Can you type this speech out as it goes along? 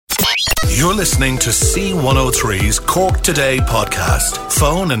You're listening to C103's Cork Today podcast.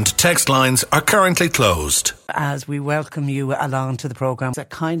 Phone and text lines are currently closed. As we welcome you along to the programme, it's a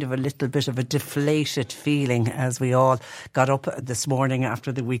kind of a little bit of a deflated feeling as we all got up this morning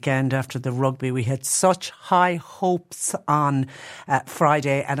after the weekend, after the rugby. We had such high hopes on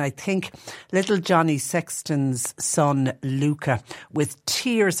Friday, and I think little Johnny Sexton's son Luca, with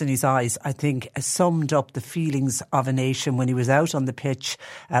tears in his eyes, I think summed up the feelings of a nation when he was out on the pitch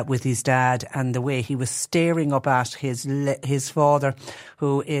with his dad, and the way he was staring up at his father,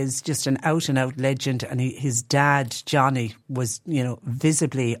 who is just an out-and-out legend, and his dad, Johnny, was,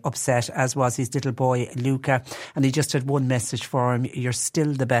 visibly upset, as was his little boy, Luca. And he just had one message for him: you're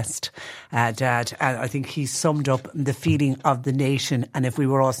still the best, Dad. And I think he summed up the feeling of the nation. And if we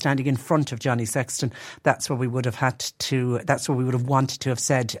were all standing in front of Johnny Sexton, that's what we would have wanted to have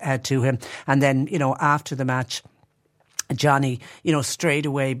said to him. And then, after the match, Johnny, straight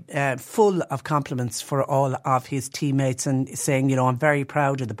away, full of compliments for all of his teammates, and saying, I'm very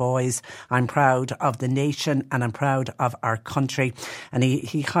proud of the boys, I'm proud of the nation, and I'm proud of our country. And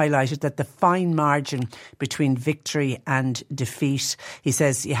he highlighted that the fine margin between victory and defeat, he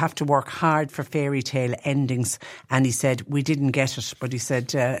says, you have to work hard for fairy tale endings. And he said, we didn't get it, but he said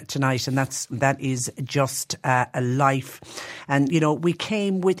tonight, and that is just a life. And, we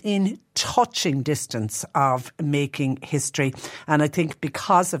came within touching distance of making history, and I think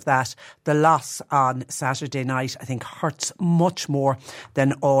because of that, the loss on Saturday night, I think, hurts much more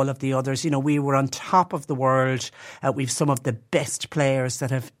than all of the others. We were on top of the world. We've some of the best players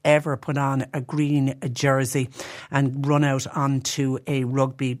that have ever put on a green jersey and run out onto a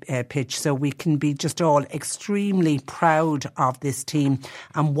rugby pitch, so we can be just all extremely proud of this team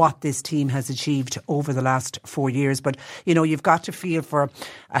and what this team has achieved over the last 4 years. But you've got to feel for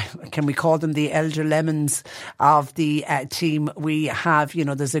can we call them the elder lemons of the team? We have,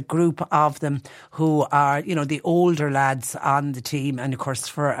 there's a group of them who are, the older lads on the team, and of course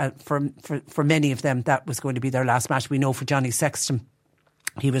for many of them that was going to be their last match. We know for Johnny Sexton,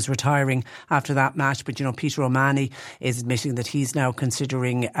 he was retiring after that match, but Peter O'Mahony is admitting that he's now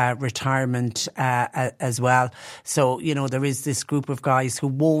considering retirement as well. So there is this group of guys who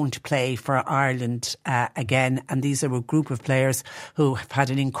won't play for Ireland again, and these are a group of players who have had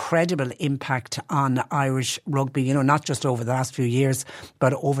an incredible impact on Irish rugby, not just over the last few years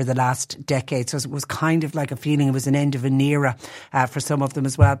but over the last decade. So it was kind of like a feeling it was an end of an era for some of them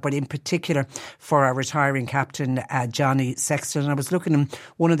as well, but in particular for our retiring captain, Johnny Sexton. And I was looking at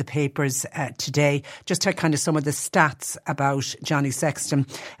one of the papers today, just to kind of some of the stats about Johnny Sexton,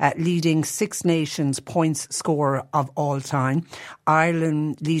 leading Six Nations points scorer of all time,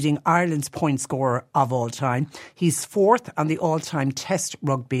 leading Ireland's point scorer of all time. He's fourth on the all-time Test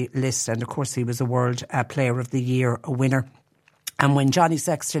rugby list, and of course he was a World Player of the Year winner. And when Johnny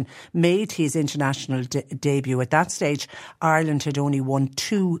Sexton made his international debut, at that stage, Ireland had only won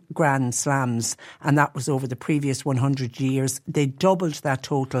 2 Grand Slams, and that was over the previous 100 years. They doubled that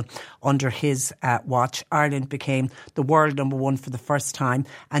total under his watch. Ireland became the world number one for the first time,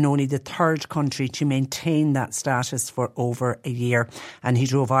 and only the third country to maintain that status for over a year. And he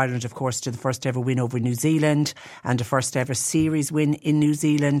drove Ireland, of course, to the first ever win over New Zealand and the first ever series win in New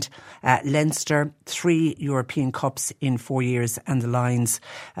Zealand. Leinster, 3 European Cups in 4 years, and the Lions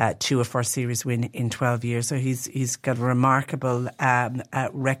to a first series win in 12 years. So he's got a remarkable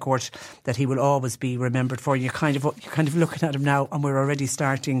record that he will always be remembered for. You're kind of looking at him now, and we're already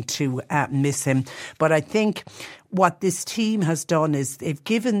starting to miss him. But I think what this team has done is they've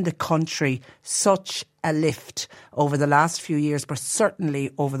given the country such a lift over the last few years, but certainly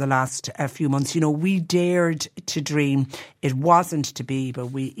over the last few months. We dared to dream. It wasn't to be, but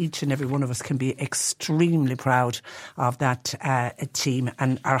we, each and every one of us, can be extremely proud of that team,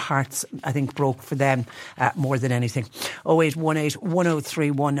 and our hearts, I think, broke for them more than anything. 0818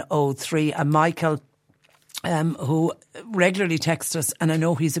 103 103. And Michael, who regularly texts us, and I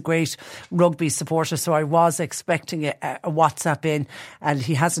know he's a great rugby supporter, so I was expecting a WhatsApp in, and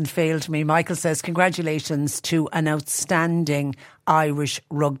he hasn't failed me. Michael says, congratulations to an outstanding Irish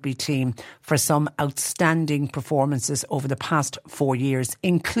rugby team for some outstanding performances over the past 4 years,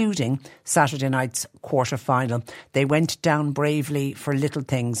 including Saturday night's quarter-final. They went down bravely for little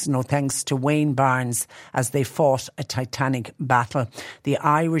things, no thanks to Wayne Barnes, as they fought a titanic battle. The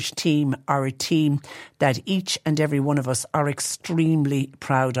Irish team are a team that each and every one of us are extremely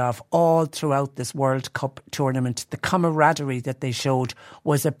proud of all throughout this World Cup tournament. The camaraderie that they showed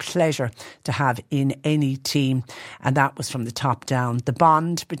was a pleasure to have in any team, and that was from the top down. The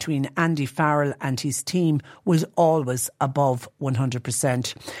bond between Andy Farrell and his team was always above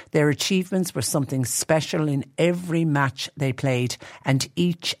 100%. Their achievements were something special in every match they played, and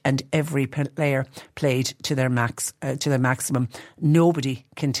each and every player played to their maximum. Nobody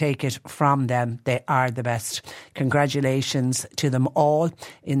can take it from them. They are the best. Congratulations to them all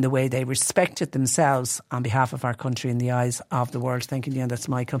in the way they respected themselves on behalf of our country in the eyes of the world. Thank you, Neil. That's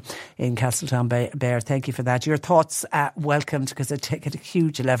Michael in Castletown Bear. Thank you for that. Your thoughts welcomed, because I take it a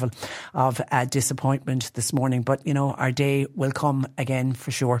huge level of disappointment this morning. But, you know, our day will come again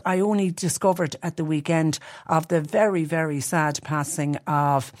for sure. I only discovered at the weekend of the very, very sad passing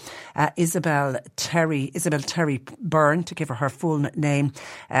of Isabel Terry Byrne, to give her full name,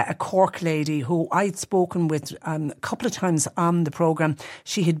 a Cork lady who I'd spoken with a couple of times on the programme.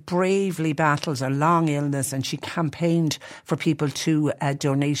 She had bravely battled a long illness and she campaigned for people to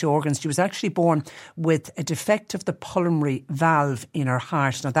donate organs. She was actually born with a defect of the pulmonary valve in her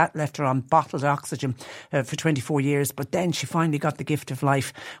heart. Now that left her on bottled oxygen for 24 years, but then she finally got the gift of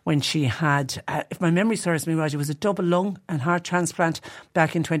life when she had, if my memory serves me right, it was a double lung and heart transplant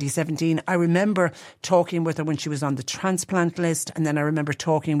back in 2017. I remember talking with her when she was on the transplant list, and then I remember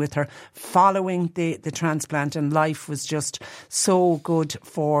talking with her following the transplant, and life was just so good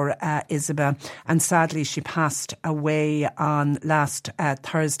for Isabel. And sadly she passed away on last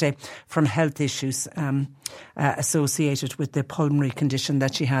Thursday from health issues associated with the pulmonary condition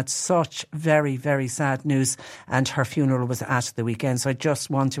that she had. Such very, very sad news, and her funeral was at the weekend. So I just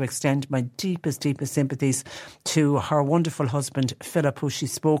want to extend my deepest sympathies to her wonderful husband Philip, who she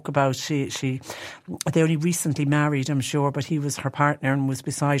spoke about. They only recently married, I'm sure, but he was her partner and was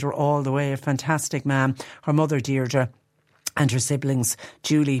beside her all the way. A fantastic man. Her mother Deirdre, and her siblings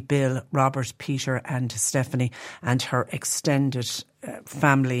Julie, Bill, Robert, Peter and Stephanie, and her extended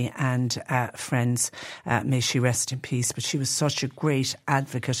family and friends. May she rest in peace. But she was such a great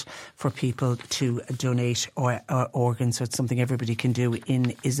advocate for people to donate organs. So it's something everybody can do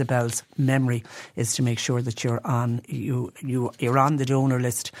in Isabel's memory, is to make sure that you're on the donor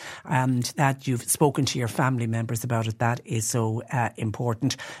list, and that you've spoken to your family members about it. That is so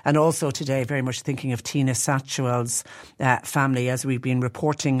important. And also today, very much thinking of Tina Satchwell's family, as we've been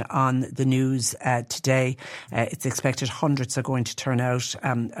reporting on the news today. It's expected hundreds are going to turn out,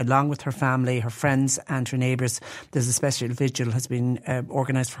 along with her family, her friends and her neighbours. There's a special vigil has been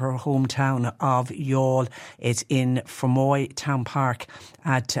organised for her hometown of Youghal. It's in Fermoy Town Park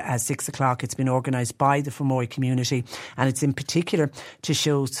at 6 o'clock. It's been organised by the Fermoy community, and it's in particular to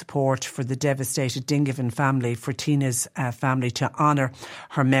show support for the devastated Dingavan family, for Tina's family, to honour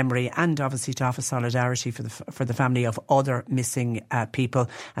her memory, and obviously to offer solidarity for the family of other missing people.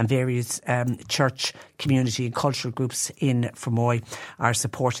 And various church, community and cultural groups in Fermoy are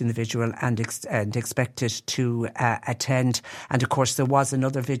supporting the vigil and expected to attend. And of course there was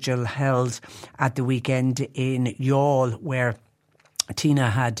another vigil held at the weekend in Youghal, where Tina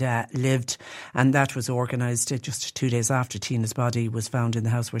had lived, and that was organised just 2 days after Tina's body was found in the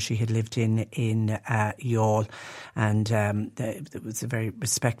house where she had lived in Youghal. And there was a very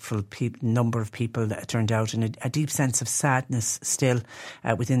respectful number of people that turned out, and a deep sense of sadness still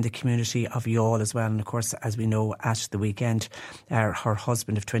within the community of Youghal as well. And of course, as we know, at the weekend, her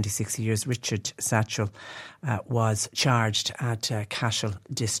husband of 26 years, Richard Satchell, was charged at Cashel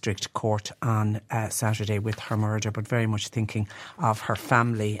District Court on Saturday with her murder. But very much thinking of her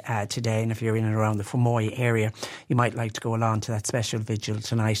family today. And if you're in and around the Fermoy area, you might like to go along to that special vigil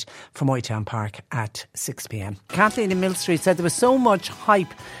tonight, Fermoy Town Park at 6 p.m. Kathleen in Mill Street said there was so much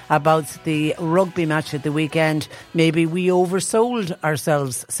hype about the rugby match at the weekend. Maybe we oversold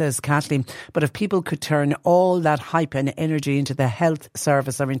ourselves, says Kathleen. But if people could turn all that hype and energy into the health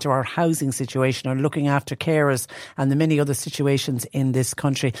service or into our housing situation or looking after carers and the many other situations in this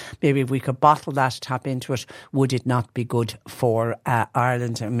country, maybe if we could bottle that, tap into it, would it not be good for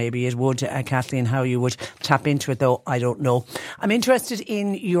Ireland? Maybe it would. Kathleen, how you would tap into it though, I don't know. I'm interested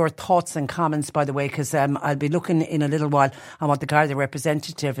in your thoughts and comments, by the way, because I'll be looking in a little while on what the Garda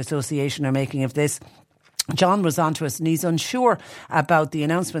Representative Association are making of this. John was on to us, and he's unsure about the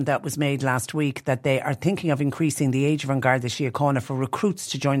announcement that was made last week that they are thinking of increasing the age of An Garda Síochána for recruits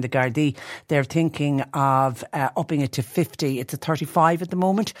to join the Gardaí. They're thinking of upping it to 50. It's at 35 at the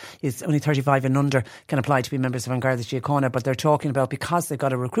moment. It's only 35 and under can apply to be members of An Garda Síochána, but they're talking about, because they've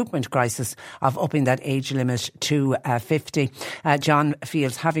got a recruitment crisis, of upping that age limit to 50. John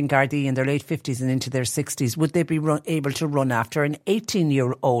feels having Gardaí in their late 50s and into their 60s, would they be able to run after an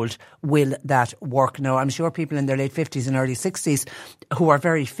 18-year-old? Will that work? Now, I'm sure people in their late 50s and early 60s who are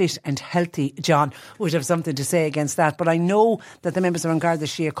very fit and healthy, John, would have something to say against that. But I know that the members of An Garda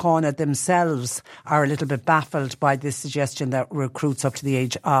Síochána themselves are a little bit baffled by this suggestion that recruits up to the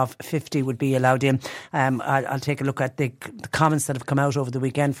age of 50 would be allowed in. I'll take a look at the comments that have come out over the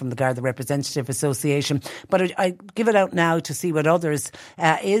weekend from the Garda Representative Association. But I give it out now to see what others.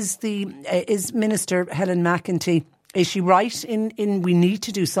 Is Minister Helen McEntee, is she right in we need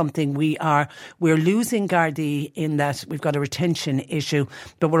to do something? We're losing Gardaí in that we've got a retention issue,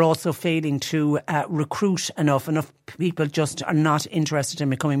 but we're also failing to recruit enough. Enough people just are not interested in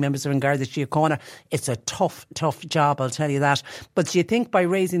becoming members of An Garda Síochána. It's a tough job, I'll tell you that. But do you think by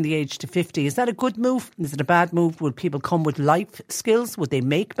raising the age to 50, is that a good move? Is it a bad move? Would people come with life skills? Would they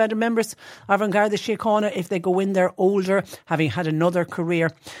make better members of An Garda Síochána if they go in there older, having had another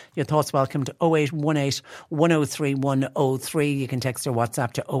career? Your thoughts welcome to 0818 103 103. You can text or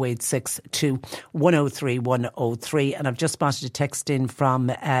WhatsApp to 0862 103 103. And I've just spotted a text in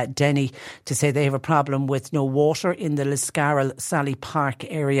from Denny to say they have a problem with no water in the Liscarroll Sally Park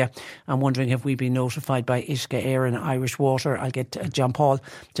area. I'm wondering if we've been notified by Ishka Air and Irish Water. I'll get John Paul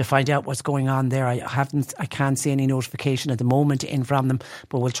to find out what's going on there. I can't see any notification at the moment in from them,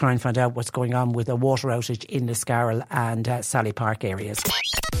 but we'll try and find out what's going on with a water outage in Liscarroll and Sally Park areas.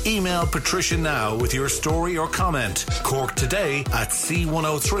 Email Patricia now with your story or comment.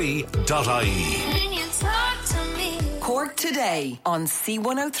 corktoday@c103.ie. Cork Today on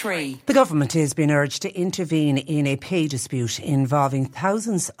C103. The government is being urged to intervene in a pay dispute involving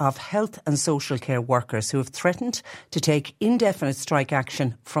thousands of health and social care workers who have threatened to take indefinite strike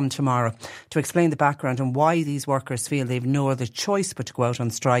action from tomorrow. To explain the background and why these workers feel they've no other choice but to go out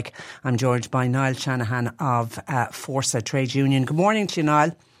on strike, I'm joined by Niall Shanahan of Forsa Trade Union. Good morning to you,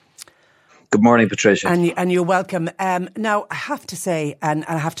 Niall. Good morning, Patricia. And you're welcome. Now, I have to say, and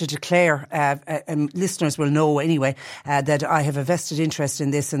I have to declare, and listeners will know anyway, that I have a vested interest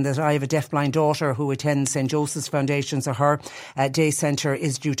in this, and that I have a deafblind daughter who attends St. Joseph's Foundation, so her day centre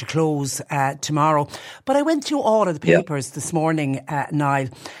is due to close tomorrow. But I went through all of the papers this morning, Niall,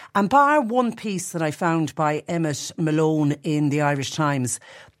 and bar one piece that I found by Emmett Malone in the Irish Times,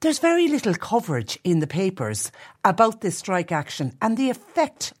 there's very little coverage in the papers about this strike action and the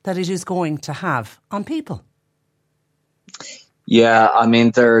effect that it is going to have on people. Yeah, I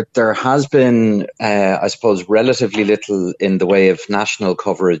mean, there has been, I suppose, relatively little in the way of national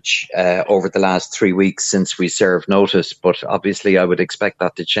coverage over the last 3 weeks since we served notice. But obviously, I would expect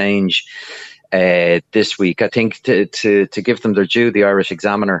that to change this week. I think to give them their due, the Irish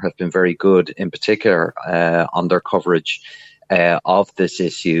Examiner have been very good, in particular, on their coverage of this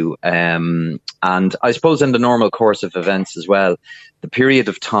issue. And I suppose in the normal course of events as well, the period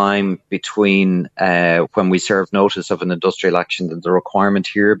of time between when we served notice of an industrial action and the requirement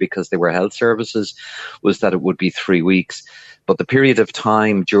here, because they were health services, was that it would be 3 weeks. But the period of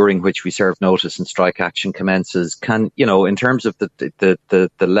time during which we serve notice and strike action commences can, in terms of the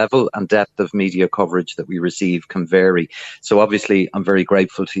level and depth of media coverage that we receive, can vary. So obviously, I'm very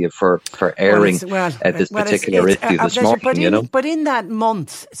grateful to you for airing this particular issue this morning. But in that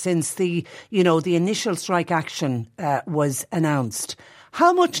month since the initial strike action was announced,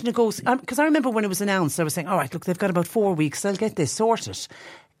 how much negotiation? Because I remember when it was announced, I was saying, all right, look, they've got about 4 weeks, they'll get this sorted.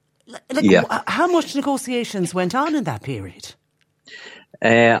 How much negotiations went on in that period?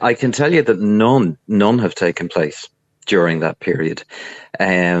 I can tell you that none have taken place during that period.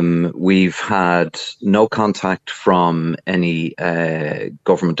 We've had no contact from any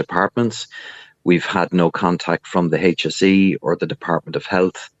government departments. We've had no contact from the HSE or the Department of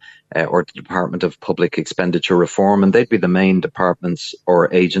Health or the Department of Public Expenditure Reform, and they'd be the main departments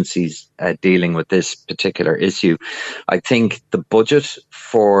or agencies dealing with this particular issue. I think the budget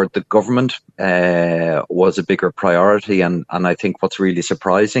for the government was a bigger priority, and I think what's really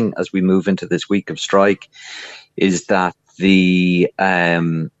surprising as we move into this week of strike is that the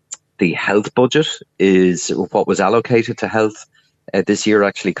health budget is what was allocated to health this year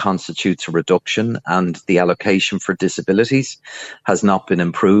actually constitutes a reduction, and the allocation for disabilities has not been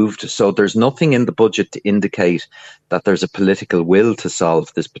improved. So there's nothing in the budget to indicate that there's a political will to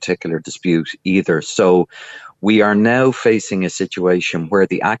solve this particular dispute either. So we are now facing a situation where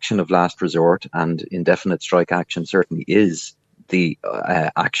the action of last resort, and indefinite strike action certainly is the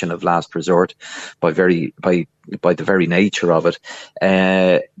action of last resort by the very nature of it.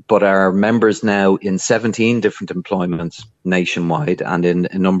 But our members now in 17 different employments nationwide, and in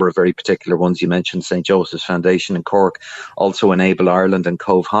a number of very particular ones, you mentioned St. Joseph's Foundation in Cork, also Enable Ireland and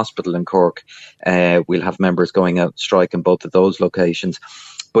Cove Hospital in Cork. We'll have members going out strike in both of those locations.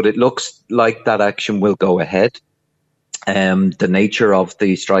 But it looks like that action will go ahead. The nature of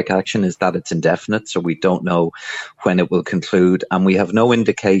the strike action is that it's indefinite, so we don't know when it will conclude, and we have no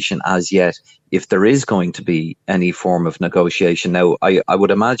indication as yet if there is going to be any form of negotiation. Now, I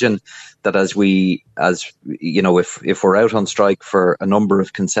would imagine that as you know, if we're out on strike for a number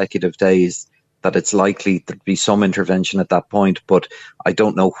of consecutive days, that it's likely to be some intervention at that point, but I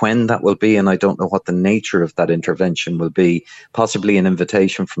don't know when that will be, and I don't know what the nature of that intervention will be. Possibly an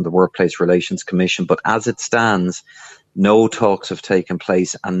invitation from the Workplace Relations Commission, but as it stands, no talks have taken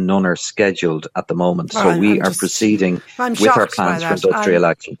place and none are scheduled at the moment. So we are proceeding with our plans for industrial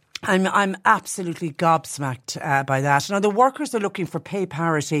action. I'm absolutely gobsmacked by that. Now, the workers are looking for pay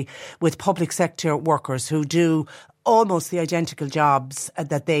parity with public sector workers who do almost the identical jobs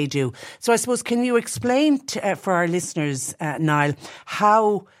that they do. So I suppose, can you explain for our listeners, Niall,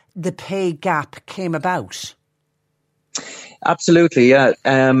 how the pay gap came about? Absolutely, yeah.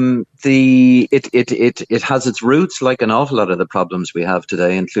 It has its roots, like an awful lot of the problems we have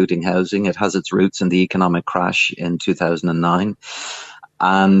today, including housing. It has its roots in the economic crash in 2009.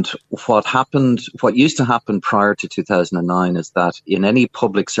 And what used to happen prior to 2009 is that in any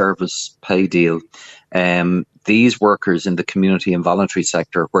public service pay deal, these workers in the community and voluntary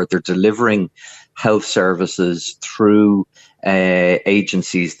sector, where they're delivering health services through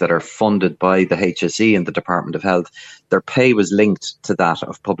agencies that are funded by the HSE and the Department of Health, their pay was linked to that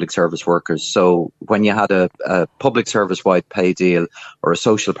of public service workers. So when you had a public service-wide pay deal or a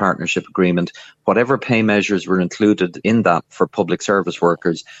social partnership agreement, whatever pay measures were included in that for public service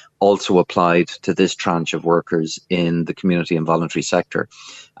workers also applied to this tranche of workers in the community and voluntary sector.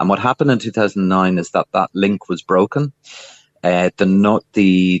 And what happened in 2009 is that link was broken.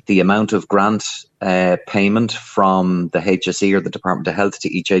 The amount of grant payment from the HSE or the Department of Health to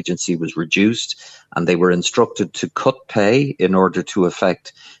each agency was reduced, and they were instructed to cut pay in order to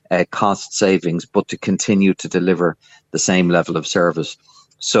effect cost savings, but to continue to deliver the same level of service.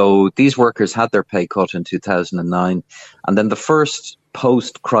 So these workers had their pay cut in 2009, and then the first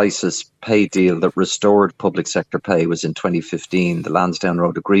post-crisis pay deal that restored public sector pay was in 2015, the Lansdowne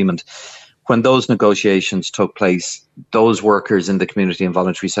Road Agreement. When those negotiations took place, those workers in the community and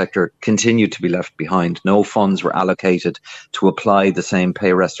voluntary sector continued to be left behind. No funds were allocated to apply the same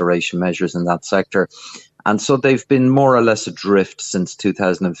pay restoration measures in that sector. And so they've been more or less adrift since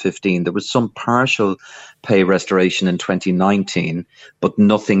 2015. There was some partial pay restoration in 2019, but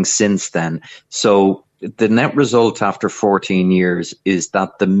nothing since then. So the net result after 14 years is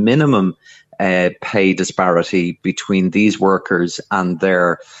that the minimum pay disparity between these workers and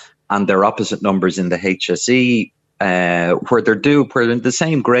their opposite numbers in the HSE, where they're in the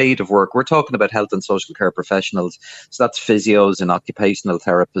same grade of work. We're talking about health and social care professionals. So that's physios and occupational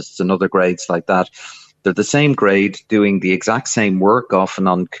therapists and other grades like that. They're the same grade, doing the exact same work, often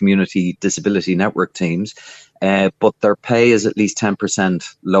on community disability network teams, but their pay is at least 10%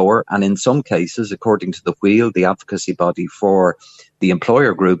 lower. And in some cases, according to the Wheel, the advocacy body for the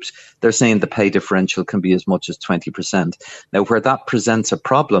employer groups, they're saying the pay differential can be as much as 20%. Now, where that presents a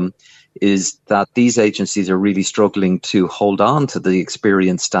problem is that these agencies are really struggling to hold on to the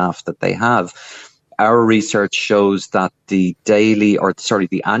experienced staff that they have. Our research shows that the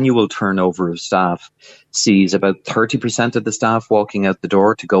annual turnover of staff sees about 30% of the staff walking out the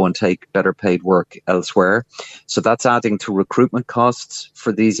door to go and take better paid work elsewhere. So that's adding to recruitment costs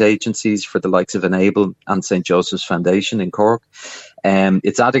for these agencies, for the likes of Enable and St. Joseph's Foundation in Cork.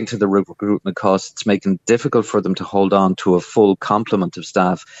 It's adding to the recruitment costs. It's making it difficult for them to hold on to a full complement of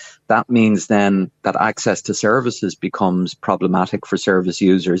staff. That means then that access to services becomes problematic for service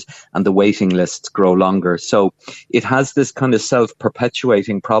users and the waiting lists grow longer. So it has this kind of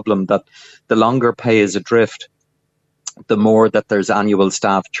self-perpetuating problem that the longer pay is adrift, the more that there's annual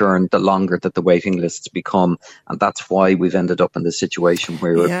staff churn, the longer that the waiting lists become. And that's why we've ended up in this situation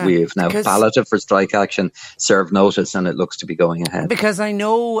where we've now balloted for strike action, served notice, and it looks to be going ahead. Because I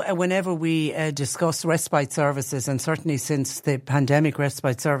know whenever we discuss respite services, and certainly since the pandemic,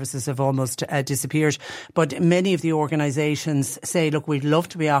 respite services have almost disappeared, but many of the organisations say, look, we'd love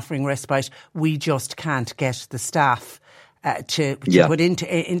to be offering respite, we just can't get the staff to put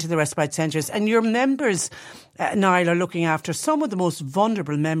into the respite centres. And your members, Niall, are looking after some of the most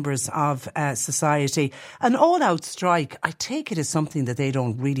vulnerable members of society. An all-out strike, I take it, is something that they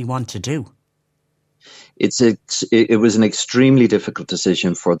don't really want to do. It was an extremely difficult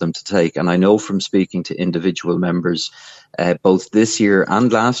decision for them to take. And I know from speaking to individual members, both this year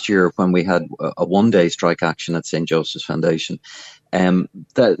and last year, when we had a one-day strike action at St. Joseph's Foundation,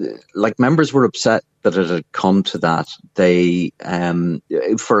 that members were upset that it had come to that. They,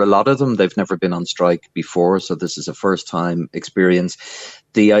 for a lot of them, they've never been on strike before, so this is a first-time experience.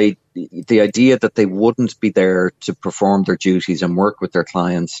 The the idea that they wouldn't be there to perform their duties and work with their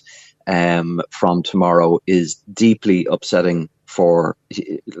clients from tomorrow is deeply upsetting for,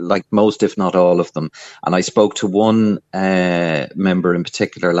 like, most, if not all of them. And I spoke to one member in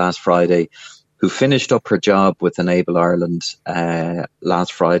particular last Friday who finished up her job with Enable Ireland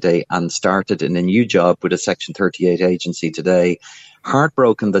last Friday and started in a new job with a Section 38 agency today.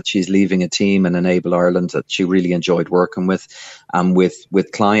 Heartbroken that she's leaving a team in Enable Ireland that she really enjoyed working with.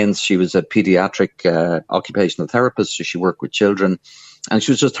 With clients, she was a paediatric occupational therapist, so she worked with children. And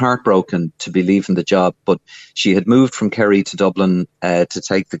she was just heartbroken to be leaving the job. But she had moved from Kerry to Dublin to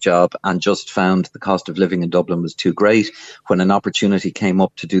take the job and just found the cost of living in Dublin was too great. When an opportunity came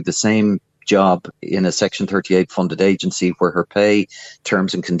up to do the same job in a Section 38 funded agency where her pay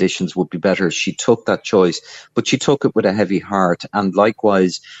terms and conditions would be better, she took that choice, but she took it with a heavy heart. And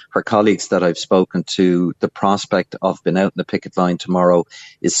likewise, her colleagues that I've spoken to, the prospect of being out in the picket line tomorrow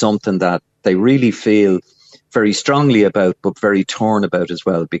is something that they really feel very strongly about, but very torn about as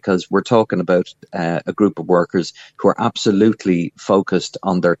well, because we're talking about a group of workers who are absolutely focused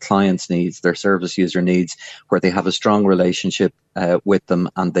on their clients' needs, their service user needs, where they have a strong relationship with them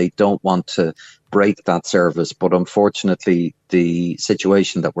and they don't want to break that service. But unfortunately, the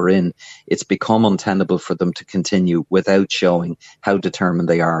situation that we're in, it's become untenable for them to continue without showing how determined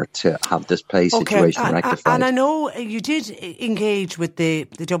they are to have this pay situation rectified. And I know you did engage with the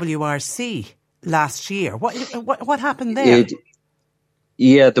WRC last year. What happened there?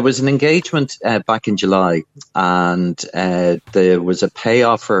 There was an engagement back in July, and there was a pay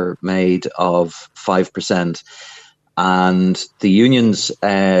offer made of 5%. And the unions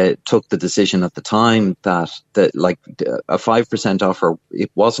took the decision at the time that a 5% offer, it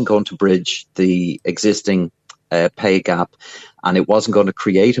wasn't going to bridge the existing pay gap, and it wasn't going to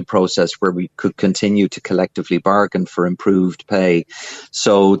create a process where we could continue to collectively bargain for improved pay.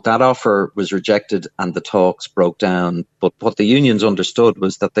 So that offer was rejected and the talks broke down. But what the unions understood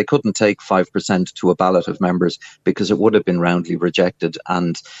was that they couldn't take 5% to a ballot of members because it would have been roundly rejected.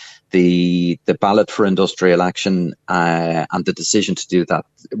 And the ballot for industrial action and the decision to do that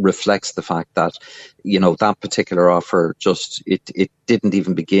reflects the fact that, that particular offer it didn't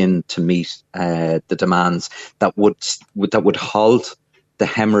even begin to meet the demands that would halt the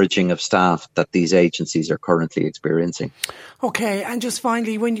hemorrhaging of staff that these agencies are currently experiencing. Okay, and just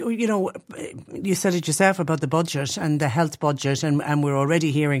finally, when you said it yourself about the budget and the health budget, and we're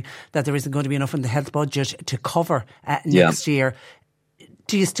already hearing that there isn't going to be enough in the health budget to cover next year.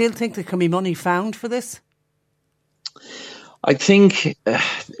 Do you still think there can be money found for this? I think,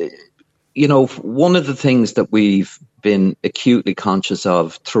 one of the things that we've been acutely conscious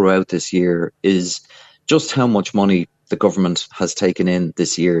of throughout this year is just how much money the government has taken in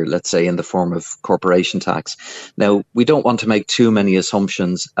this year, let's say in the form of corporation tax. Now, we don't want to make too many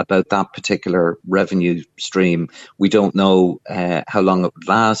assumptions about that particular revenue stream. We don't know how long it would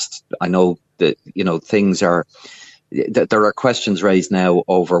last. I know that, there are questions raised now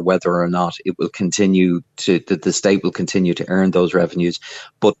over whether or not it will continue the state will continue to earn those revenues.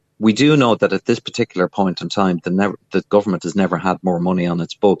 But we do know that at this particular point in time, the government has never had more money on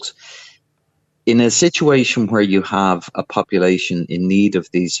its books. In a situation where you have a population in need of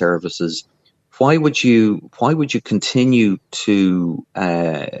these services, why would you continue to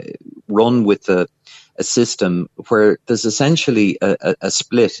run with a system where there's essentially a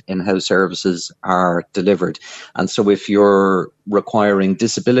split in how services are delivered? And so if you're requiring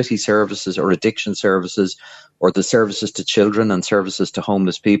disability services or addiction services or the services to children and services to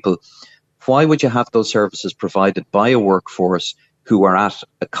homeless people, why would you have those services provided by a workforce who are at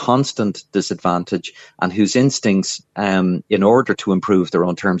a constant disadvantage and whose instincts, in order to improve their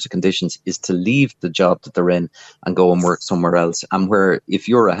own terms and conditions, is to leave the job that they're in and go and work somewhere else? And where, if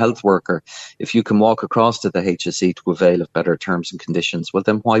you're a health worker, if you can walk across to the HSE to avail of better terms and conditions, well,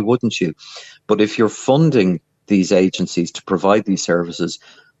 then why wouldn't you? But if you're funding these agencies to provide these services,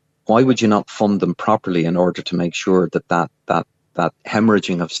 why would you not fund them properly in order to make sure that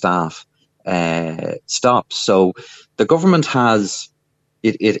hemorrhaging of staff stops? So the government has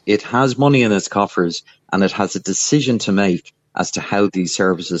money in its coffers, and it has a decision to make as to how these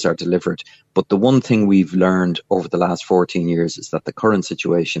services are delivered. But the one thing we've learned over the last 14 years is that the current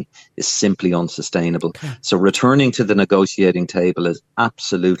situation is simply unsustainable. Okay. So returning to the negotiating table is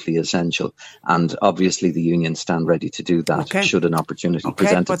absolutely essential. And obviously the unions stand ready to do that should an opportunity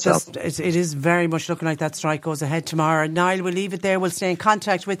present itself. It is very much looking like that strike goes ahead tomorrow. Niall, we'll leave it there. We'll stay in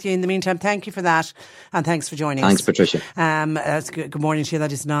contact with you in the meantime. Thank you for that. And thanks for joining us. Thanks, Patricia. Good morning to you.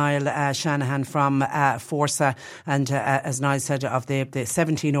 That is Niall Shanahan from Forsa. And as Niall said, of the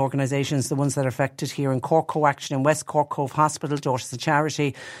 17 organisations, the ones that are affected here in Cork Co-Action in West Cork Cove Hospital, Daughters of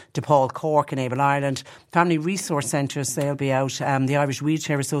Charity, DePaul Cork, Enable Ireland, Family Resource Centres, they'll be out, the Irish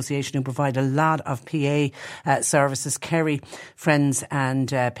Wheelchair Association, who provide a lot of PA services, Kerry, Friends and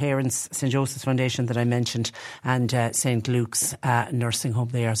Parents, St Joseph's Foundation that I mentioned, and St Luke's Nursing Home.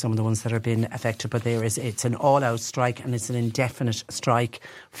 They are some of the ones that are being affected, but it's an all-out strike, and it's an indefinite strike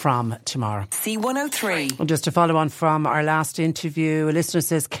from tomorrow. C103. Just to follow on from our last interview, a listener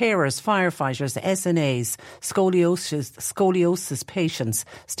says carers, firefighters, SNAs, scoliosis patients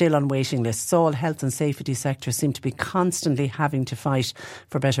still on waiting lists. All health and safety sectors seem to be constantly having to fight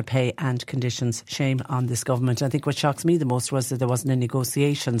for better pay and conditions. Shame on this government. I think what shocks me the most was that there wasn't any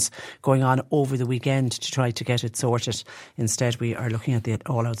negotiations going on over the weekend to try to get it sorted. Instead, we are looking at the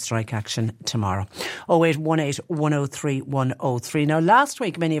all-out strike action tomorrow. 0818 103 103. Now, last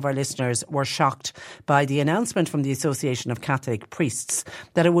week, many of our listeners were shocked by the announcement from the Association of Catholic Priests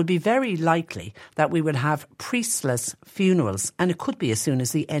that it would be very likely that we will have priestless funerals, and it could be as soon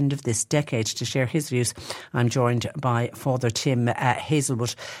as the end of this decade. To share his views, I'm joined by Father Tim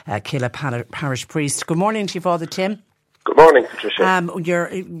Hazelwood, Killa Parish Priest. Good morning to you, Father Tim. Good morning, Patricia. You're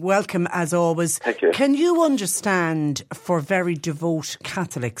welcome as always. Thank you. Can you understand, for very devout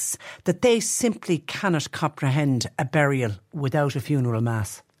Catholics, that they simply cannot comprehend a burial without a funeral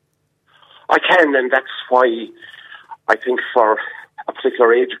mass? I can, and that's why I think for a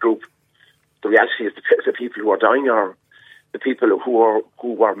particular age group, the reality is the people who are dying are the people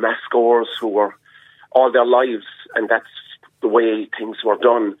who are mass goers, who were all their lives, and that's the way things were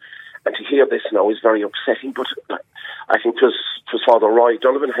done. And to hear this now is very upsetting, but I think it was Father Roy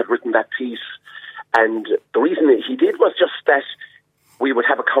Donovan had written that piece, and the reason he did was just that we would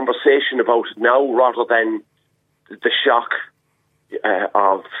have a conversation about it now rather than the shock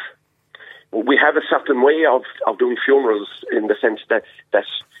of... We have a certain way of doing funerals in the sense that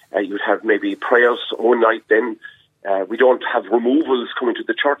you'd have maybe prayers one night, then we don't have removals coming to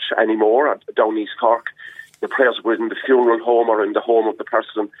the church anymore down East Cork. The prayers were in the funeral home or in the home of the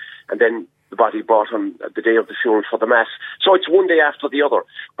person, and then the body brought on the day of the funeral for the Mass. So it's one day after the other,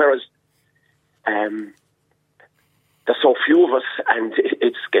 whereas there's so few of us, and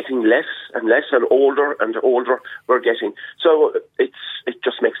it's getting less and less, and older we're getting. So it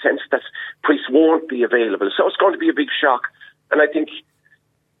just makes sense that priests won't be available. So it's going to be a big shock, and I think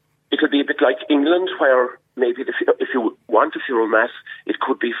it'll be a bit like England, where maybe if you want a funeral mass, it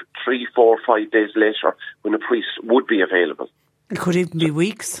could be 3, 4, 5 days later when a priest would be available. It could even be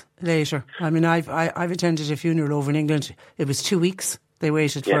weeks later. I mean, I've attended a funeral over in England. It was 2 weeks. They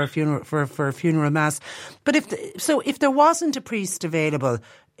waited for a funeral for a funeral mass. But if there wasn't a priest available,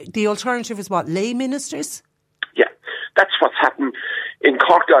 the alternative is what? Lay ministers? Yeah, that's what's happened in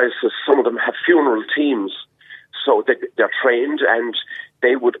Cork Diocese. Some of them have funeral teams, so they're trained and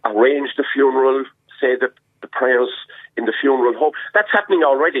they would arrange the funeral, say the prayers in the funeral home. That's happening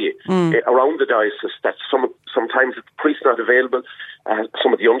already around the diocese. That sometimes if the priest's not available,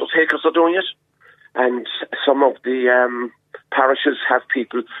 some of the undertakers are doing it, and some of the parishes have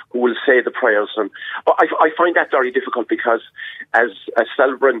people who will say the prayers. And I find that very difficult because as a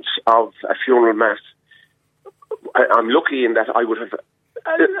celebrant of a funeral mass, I'm lucky in that I would have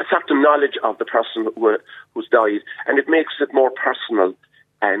a certain knowledge of the person who's died, and it makes it more personal.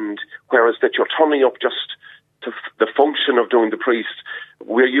 And whereas that you're turning up just to the function of doing the priest,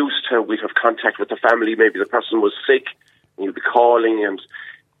 we'd have contact with the family. Maybe the person was sick, and you'd be calling, and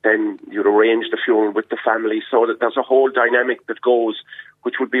then you'd arrange the funeral with the family, so that there's a whole dynamic that goes,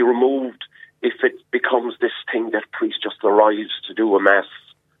 which would be removed if it becomes this thing that priest just arrives to do a mass.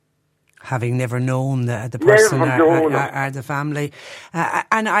 Having never known the person or the family.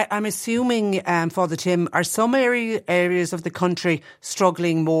 And I'm assuming, Father Tim, are some areas of the country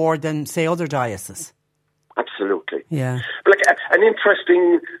struggling more than, say, other dioceses? Absolutely. Yeah. But like an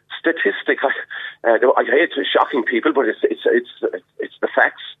interesting statistic, I hate shocking people, but it's the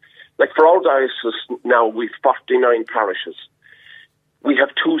facts. Like for our diocese now, we've 49 parishes. We have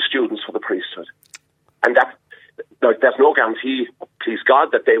 2 students for the priesthood. And that... there's no guarantee, please God,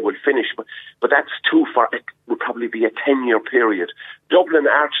 that they will finish, but that's 2 for, it would probably be a 10-year period. Dublin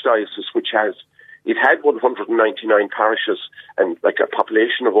Archdiocese, which had 199 parishes and like a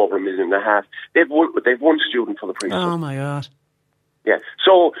population of over 1.5 million, they've 1 student for the priesthood. Oh my God. Yeah.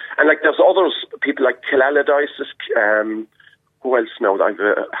 So, and like there's others, people like Killala Diocese, who else now?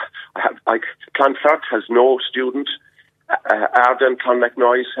 Clonfert has no student. Arden,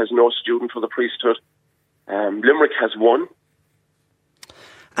 Clonmacnoise has no student for the priesthood. Limerick has 1.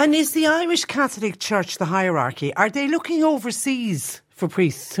 And is the Irish Catholic Church, the hierarchy, are they looking overseas for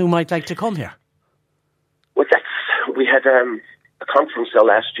priests who might like to come here? Well, we had a conference there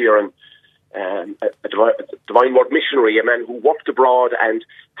last year, and a Divine Word missionary, a man who worked abroad and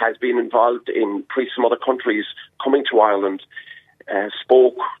has been involved in priests from other countries coming to Ireland,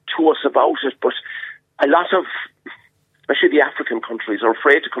 spoke to us about it. But a lot of, especially the African countries, are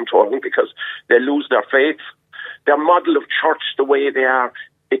afraid to come to Ireland because they lose their faith. Their model of church, the way they are,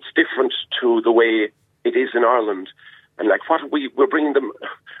 it's different to the way it is in Ireland. And like, we're bringing them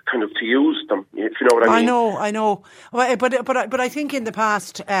kind of to use them, if you know what I mean. I know. But I think in the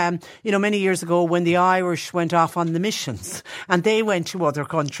past, many years ago, when the Irish went off on the missions and they went to other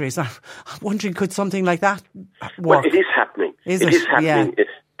countries, I'm wondering, could something like that work? Well, it is happening. It is happening. Yeah.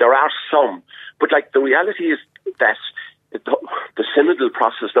 There are some. But like, the reality is that the synodal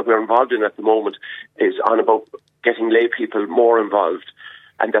process that we're involved in at the moment is on about getting lay people more involved,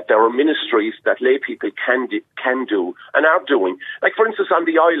 and that there are ministries that lay people can do and are doing. Like, for instance, on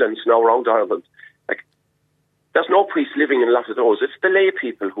the islands now around Ireland, like, there's no priest living in a lot of those. It's the lay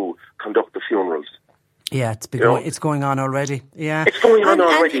people who conduct the funerals. Yeah, it's going on already. Yeah, it's going on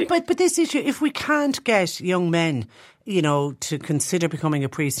already. But this issue, if we can't get young men, to consider becoming a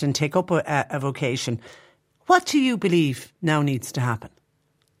priest and take up a vocation, what do you believe now needs to happen?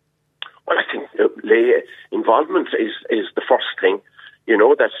 Well, I think lay involvement is the first thing.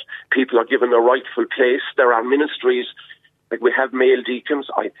 That people are given a rightful place. There are ministries, like we have male deacons.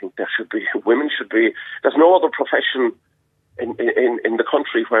 I think there should be, women should be. There's no other profession in the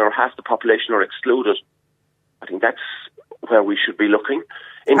country where half the population are excluded. I think that's where we should be looking.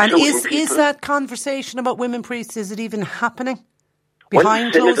 And is that conversation about women priests, is it even happening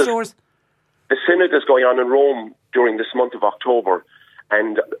behind closed doors? The synod is going on in Rome during this month of October,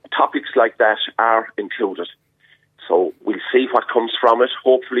 and topics like that are included. So we'll see what comes from it.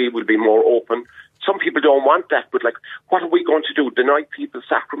 Hopefully we'll be more open. Some people don't want that, but like, what are we going to do? Deny people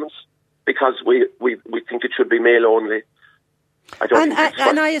sacraments because we think it should be male only?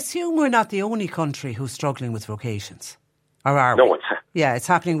 And I assume we're not the only country who's struggling with vocations, or are we? No, it's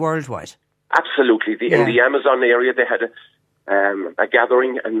happening worldwide. Absolutely. In the Amazon area, they had a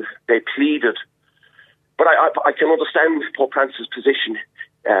gathering and they pleaded. But I can understand Pope Francis' position.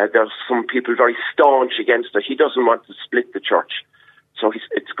 There's some people very staunch against it. He doesn't want to split the church. So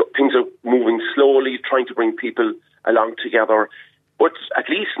things are moving slowly, trying to bring people along together. But at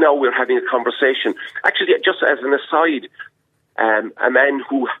least now we're having a conversation. Actually, just as an aside, a man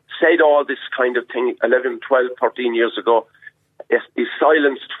who said all this kind of thing 11, 12, 13 years ago is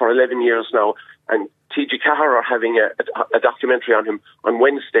silenced for 11 years now. And T.G. Cahir are having a documentary on him on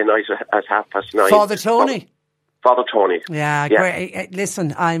Wednesday night at 9:30. Father Tony. Father Tony. Yeah, great.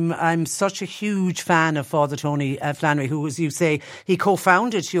 Listen, I'm such a huge fan of Father Tony Flannery, who, as you say, he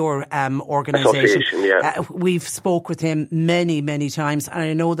co-founded your organisation. Yeah. We've spoke with him many, many times, and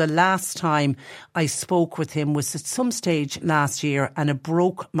I know the last time I spoke with him was at some stage last year, and it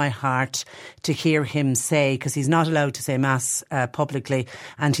broke my heart to hear him say, because he's not allowed to say Mass publicly,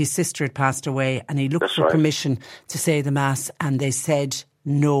 and his sister had passed away, and he looked for permission to say the Mass, and they said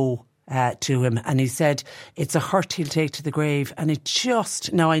no to him, and he said it's a hurt he'll take to the grave. And it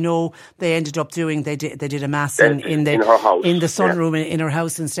just, now I know they ended up doing, they did a Mass in her house, in the sunroom in her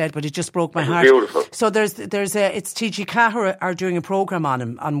house instead, but it just broke my heart. Beautiful. So it's T.G. Cahir are doing a programme on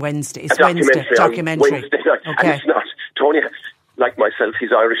him on Wednesday. It's documentary. Documentary. Okay. And it's not, Tony, like myself,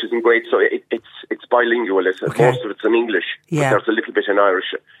 his Irish isn't great, so it's bilingual. Most of it's in English, but there's a little bit in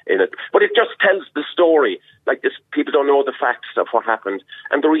Irish in it. But it just tells the story. Like this, people don't know the facts of what happened.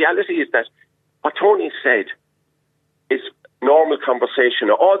 And the reality is that what Tony said is normal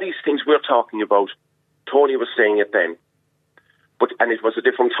conversation. All these things we're talking about, Tony was saying it then. And it was a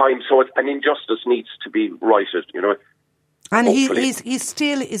different time, so an injustice needs to be righted, And he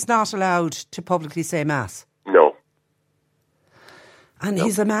still is not allowed to publicly say Mass. No. And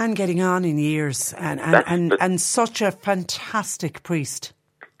he's a man getting on in years, and such a fantastic priest.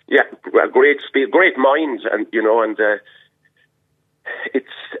 Yeah, well, great mind, and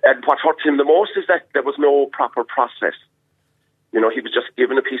and what hurts him the most is that there was no proper process. He was just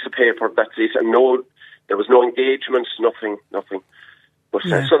given a piece of paper, that's it, and there was no engagement, nothing. But so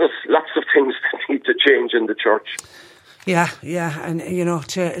there's lots of things that need to change in the church. Yeah, and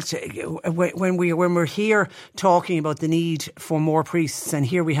when we're here talking about the need for more priests, and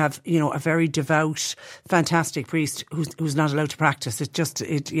here we have a very devout, fantastic priest who's not allowed to practice. It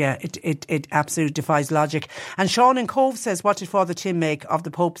absolutely defies logic. And Sean in Cove says, what did Father Tim make of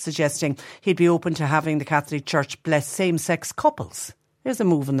the Pope suggesting he'd be open to having the Catholic Church bless same-sex couples? There's a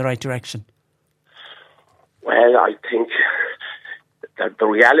move in the right direction. Well, I think that the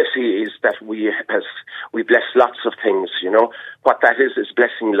reality is that we bless lots of things, What that is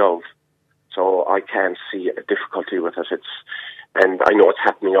blessing love. So I can't see a difficulty with it. And I know it's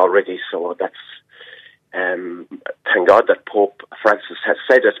happening already, so that's, thank God that Pope Francis has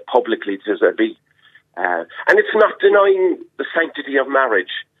said it publicly. There's a big, and it's not denying the sanctity of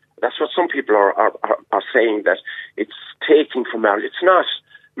marriage. That's what some people are saying, that it's taking from marriage. It's not.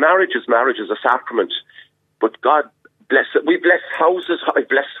 Marriage is a sacrament, but God bless it. We bless houses, I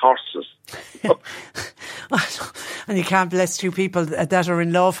bless horses. And you can't bless two people that are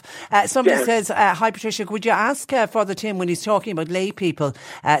in love. Somebody says, hi Patricia, would you ask Father Tim, when he's talking about lay people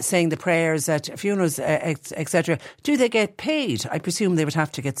saying the prayers at funerals, etc., do they get paid? I presume they would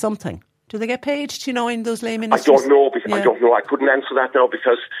have to get something. Do they get paid, do you know, in those lay ministries? I don't know. I don't know. I couldn't answer that now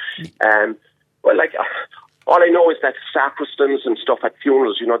because, all I know is that sacristans and stuff at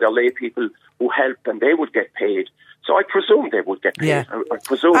funerals, you know, they're lay people who help and they would get paid. So I presume they would get paid. Yeah. I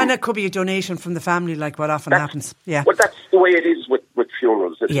presume. And it could be a donation from the family, like what often happens. Yeah. Well, that's the way it is with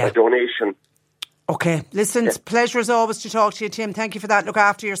funerals. It's a donation. Okay. Listen, pleasure as always to talk to you, Tim. Thank you for that. Look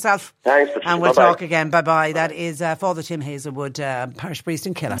after yourself. Thanks, Patricia. And we'll talk again. Bye-bye. That is Father Tim Hazelwood, parish priest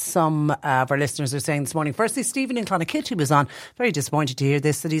in Killa. Some of our listeners are saying this morning, firstly, Stephen in Clonakilty was on, very disappointed to hear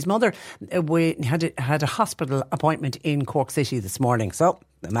this, that his mother had a hospital appointment in Cork City this morning. So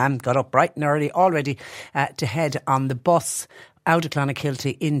the man got up bright and early already to head on the bus out of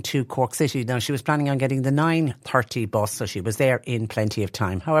Clonakilty into Cork City. Now, she was planning on getting the 9:30 bus, so she was there in plenty of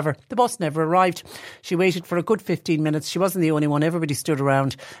time. However, the bus never arrived. She waited for a good 15 minutes. She wasn't the only one. Everybody stood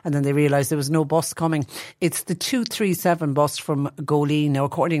around, and then they realised there was no bus coming. It's the 237 bus from Goleen. Now,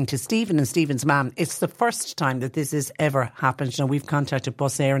 according to Stephen and Stephen's mum, it's the first time that this has ever happened. Now, we've contacted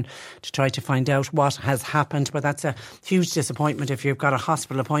Bus Éireann to try to find out what has happened, but that's a huge disappointment if you've got a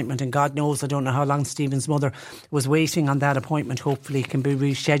hospital appointment, and God knows, I don't know how long Stephen's mother was waiting on that appointment. Hopefully it can be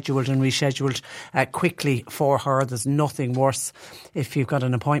rescheduled quickly for her. There's nothing worse if you've got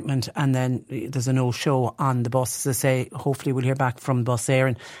an appointment and then there's a no-show on the bus. As I say, hopefully we'll hear back from Bus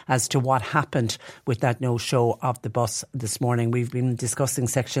Éireann as to what happened with that no-show of the bus this morning. We've been discussing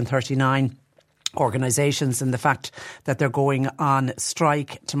Section 39 organisations and the fact that they're going on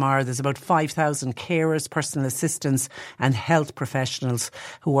strike tomorrow. There's about 5,000 carers, personal assistants and health professionals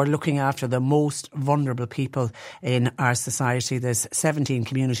who are looking after the most vulnerable people in our society. There's 17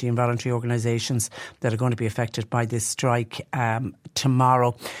 community and voluntary organisations that are going to be affected by this strike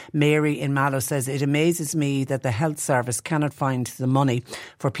tomorrow. Mary in Mallow says, it amazes me that the health service cannot find the money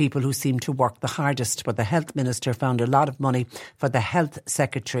for people who seem to work the hardest, but the health minister found a lot of money for the health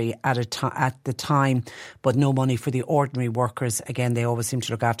secretary at the time, but no money for the ordinary workers. Again, they always seem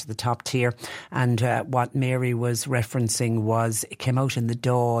to look after the top tier. And what Mary was referencing was, it came out in the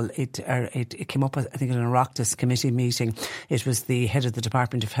Dáil. It came up, I think, in an Oireachtas committee meeting. It was the head of the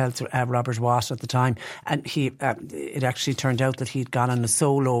Department of Health, Robert Watt, at the time, and it actually turned out that he'd gone on a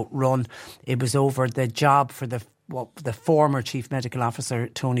solo run. It was over the job for the former Chief Medical Officer,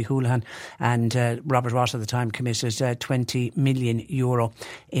 Tony Houlihan, and Robert Watt at the time committed €20 million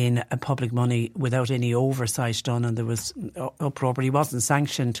in public money without any oversight done, and there was uproar, but he wasn't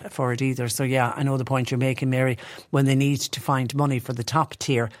sanctioned for it either. So yeah, I know the point you're making, Mary. When they need to find money for the top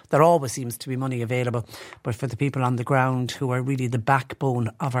tier, there always seems to be money available, but for the people on the ground who are really the backbone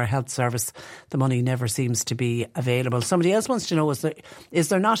of our health service, the money never seems to be available. Somebody else wants to know, is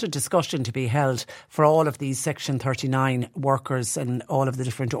there not a discussion to be held for all of these Section 39 workers and all of the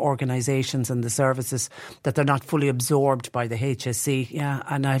different organisations and the services, that they're not fully absorbed by the HSE? Yeah,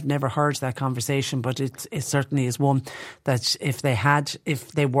 and I've never heard that conversation, but it certainly is one that if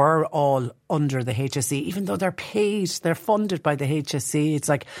they were all under the HSE, even though they're paid, they're funded by the HSE, it's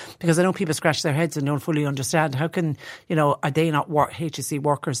like, because I know people scratch their heads and don't fully understand, how can, are they not HSE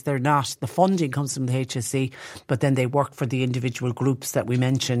workers? They're not. The funding comes from the HSE, but then they work for the individual groups that we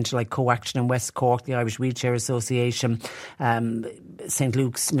mentioned, like Co-Action in West Cork, the Irish Wheelchair Association, St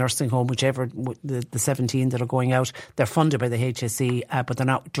Luke's Nursing Home, whichever, the 17 that are going out, they're funded by the HSE, but they're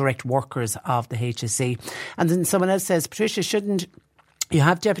not direct workers of the HSE. And then someone else says, Patricia, shouldn't you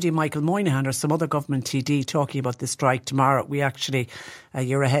have Deputy Michael Moynihan or some other government TD talking about the strike tomorrow? We actually,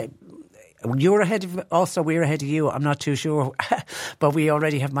 you're ahead of us, or we're ahead of you, I'm not too sure. But we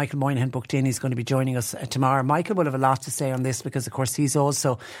already have Michael Moynihan booked in. He's going to be joining us tomorrow. Michael will have a lot to say on this because, of course, he's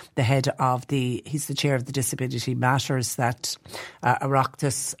also the head of he's the chair of the Disability Matters, that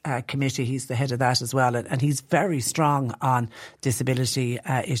Oireachtas committee. He's the head of that as well. And he's very strong on disability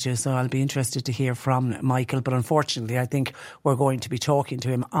issues. So I'll be interested to hear from Michael. But unfortunately, I think we're going to be talking to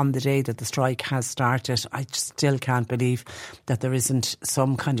him on the day that the strike has started. I still can't believe that there isn't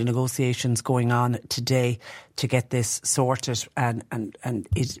some kind of negotiation going on today to get this sorted, and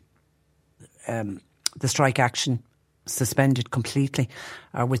the strike action suspended completely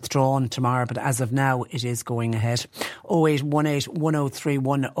or withdrawn tomorrow, but as of now it is going ahead. 0818 103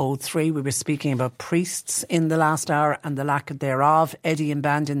 103. We were speaking about priests in the last hour and the lack thereof. Eddie in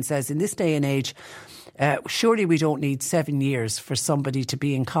Bandon says, in this day and age, surely we don't need 7 years for somebody to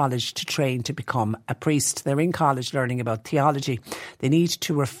be in college to train to become a priest. They're in college learning about theology. They need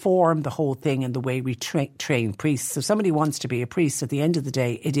to reform the whole thing in the way we train priests. So if somebody wants to be a priest, at the end of the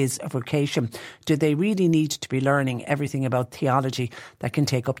day, it is a vocation. Do they really need to be learning everything about theology that can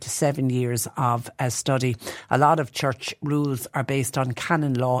take up to 7 years of study? A lot of church rules are based on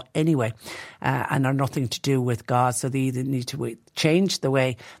canon law anyway, and are nothing to do with God. So they either need to change the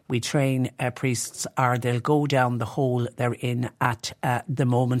way we train priests, or they'll go down the hole they're in at the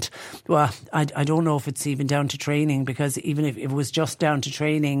moment. Well, I don't know if it's even down to training, because even if it was just down to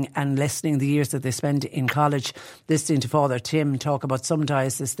training and lessening the years that they spend in college, listening to Father Tim talk about some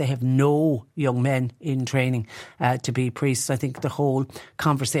dioceses, they have no young men in training to be priests. I think the whole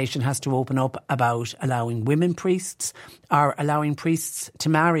conversation has to open up about allowing women priests or allowing priests to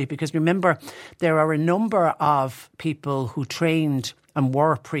marry, because remember, there are a number of people who trained and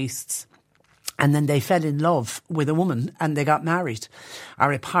were priests and then they fell in love with a woman and they got married,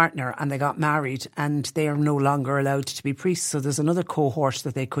 or a partner and they got married, and they are no longer allowed to be priests. So there's another cohort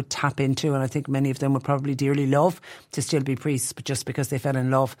that they could tap into, and I think many of them would probably dearly love to still be priests, but just because they fell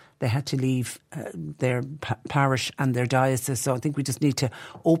in love, they had to leave their parish and their diocese. So I think we just need to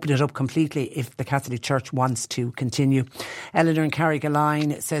open it up completely if the Catholic Church wants to continue. Eleanor in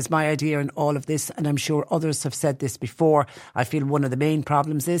Carrigaline says, my idea in all of this, and I'm sure others have said this before, I feel one of the main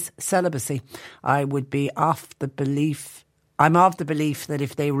problems is celibacy. I'm of the belief that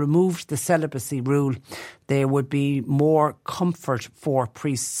if they removed the celibacy rule, there would be more comfort for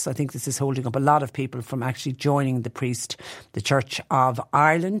priests. I think this is holding up a lot of people from actually joining the priest. The Church of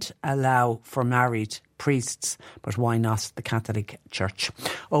Ireland allow for married priests, but why not the Catholic Church?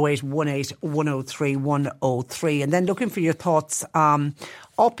 0818 103 103. And then looking for your thoughts on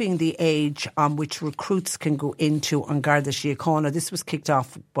upping the age on which recruits can go into An Garda Síochána. This was kicked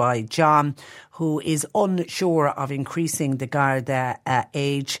off by John, who is unsure of increasing the Garda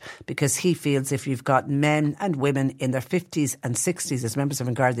age, because he feels if you've got men and women in their 50s and 60s as members of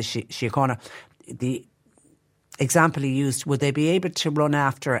An Garda Síochána, the example he used, would they be able to run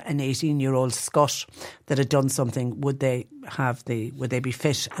after an 18-year-old Scot that had done something? Would they be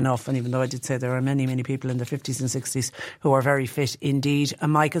fit enough? And even though I did say there are many, many people in their 50s and 60s who are very fit indeed.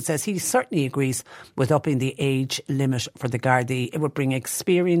 And Michael says he certainly agrees with upping the age limit for the Gardaí. It would bring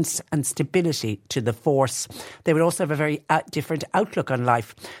experience and stability to the force. They would also have a very different outlook on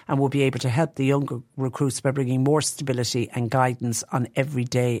life and would be able to help the younger recruits by bringing more stability and guidance on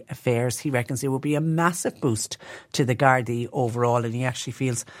everyday affairs. He reckons it would be a massive boost to the Gardaí overall, and he actually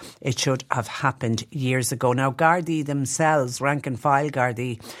feels it should have happened years ago. Now, Gardaí themselves, rank and file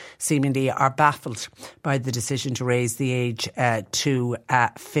Gardaí, seemingly are baffled by the decision to raise the age to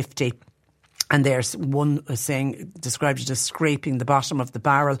 50. And there's one saying, described it as scraping the bottom of the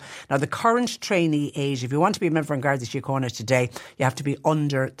barrel. Now, the current trainee age, if you want to be a member of Garda Síochána today, you have to be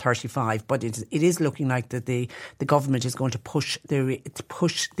under 35. But it is looking like that the government is going to push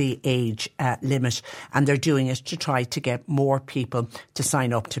the age limit, and they're doing it to try to get more people to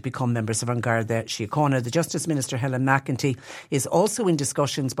sign up to become members of An Garda Síochána. The Justice Minister, Helen McEntee, is also in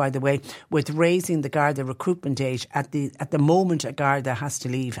discussions, by the way, with raising the Garda recruitment age. At the moment, a Garda has to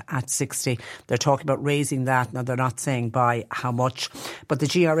leave at 60. They're talking about raising that. Now, they're not saying by how much. But the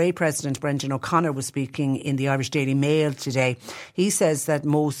GRA President, Brendan O'Connor, was speaking in the Irish Daily Mail today. He says that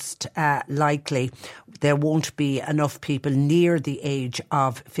most likely there won't be enough people near the age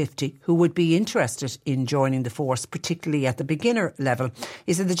of 50 who would be interested in joining the force, particularly at the beginner level.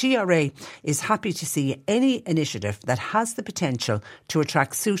 He said the GRA is happy to see any initiative that has the potential to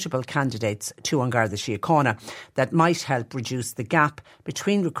attract suitable candidates to An Garda Síochána that might help reduce the gap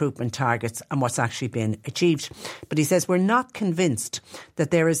between recruitment targets and what's actually been achieved. But he says we're not convinced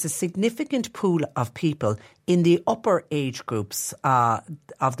that there is a significant pool of people in the upper age groups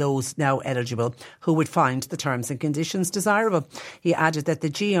of those now eligible who would find the terms and conditions desirable. He added that the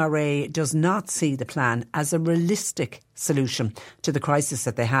GRA does not see the plan as a realistic solution to the crisis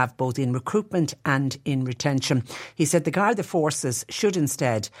that they have both in recruitment and in retention. He said the Garda forces should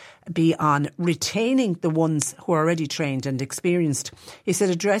instead be on retaining the ones who are already trained and experienced. He said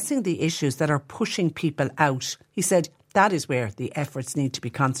addressing the issues that are pushing people out. He said that is where the efforts need to be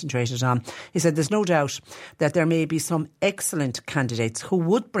concentrated on. He said there's no doubt that there may be some excellent candidates who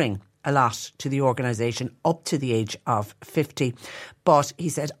would bring a lot to the organisation up to the age of 50. But he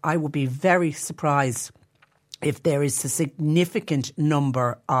said, I would be very surprised if there is a significant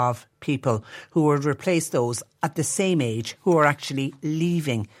number of people who would replace those at the same age who are actually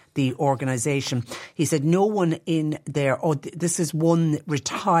leaving the organisation. He said no one in there, this is one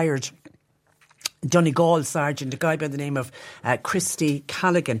retired Donegal sergeant, a guy by the name of Christy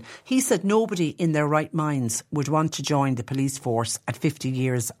Callaghan. He said nobody in their right minds would want to join the police force at 50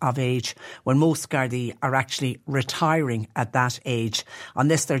 years of age, when most Gardaí are actually retiring at that age,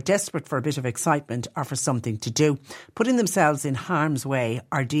 unless they're desperate for a bit of excitement or for something to do, putting themselves in harm's way,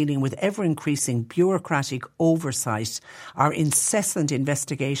 or dealing with ever-increasing bureaucratic oversight or incessant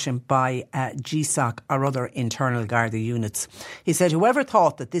investigation by GSOC or other internal Garda units. He said whoever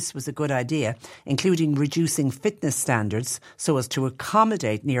thought that this was a good idea, including reducing fitness standards so as to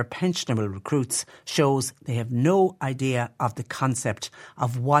accommodate near pensionable recruits, shows they have no idea of the concept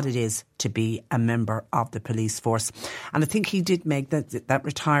of what it is to be a member of the police force. And I think he did make that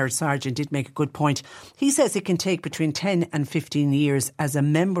retired sergeant did make a good point. He says it can take between 10 and 15 years as a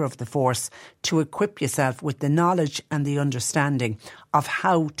member of the force to equip yourself with the knowledge and the understanding of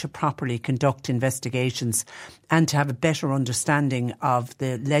how to properly conduct investigations and to have a better understanding of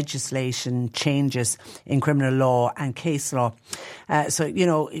the legislation changes in criminal law and case law.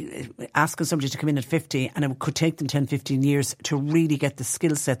 So, asking somebody to come in at 50 and it could take them 10, 15 years to really get the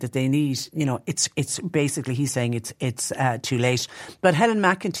skill set that they need, it's basically, he's saying it's too late. But Helen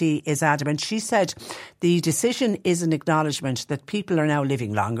McEntee is adamant. She said the decision is an acknowledgement that people are now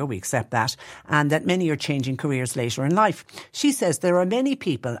living longer, we accept that, and that many are changing careers later in life. She says there are many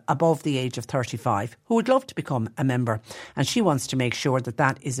people above the age of 35 who would love to become a member, and she wants to make sure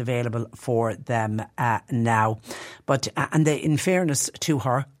that is available for them now. But in fairness to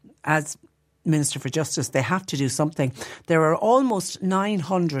her, as Minister for Justice, they have to do something. There are almost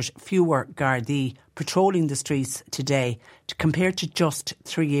 900 fewer Gardaí patrolling the streets today compared to just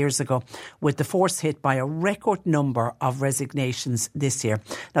 3 years ago, with the force hit by a record number of resignations this year.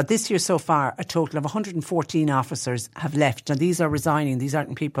 Now, this year so far, a total of 114 officers have left. Now, these are resigning. These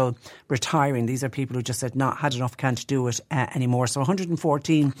aren't people retiring. These are people who just said, not had enough, can't do it anymore. So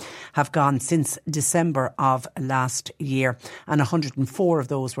 114 have gone since December of last year, and 104 of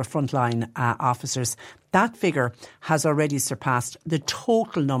those were frontline officers. That figure has already surpassed the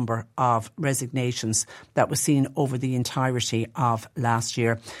total number of resignations that was seen over the entirety of last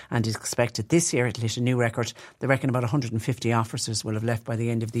year, and is expected this year it'll hit a new record. They reckon about 150 officers will have left by the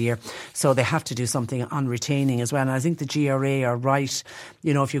end of the year. So they have to do something on retaining as well. And I think the GRA are right.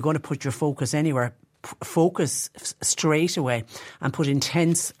 If you're going to put your focus anywhere, focus straight away and put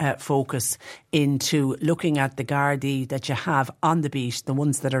intense focus into looking at the Gardaí that you have on the beat, the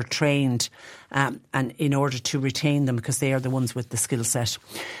ones that are trained, and in order to retain them, because they are the ones with the skill set.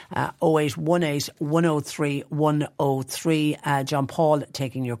 0818 103 103. John Paul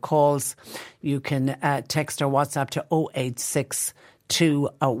taking your calls. You can text or WhatsApp to 086 to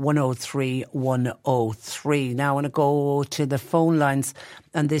 103 103. Now I want to go to the phone lines,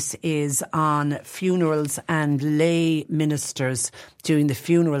 and this is on funerals and lay ministers doing the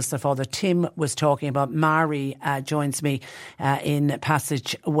funerals that Father Tim was talking about. Mary joins me in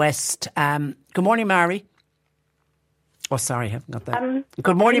Passage West. Good morning, Mary. Oh, sorry, I haven't got that.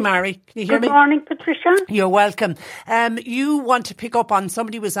 Good morning, Mary. Can you hear me? Good morning, Patricia. You're welcome. You want to pick up on,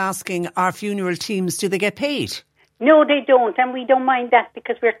 somebody was asking, our funeral teams, do they get paid? No, they don't, and we don't mind that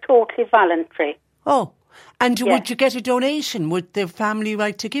because we're totally voluntary. Oh, and would you get a donation? Would the family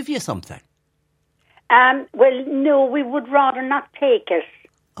like to give you something? Well, no, we would rather not take it.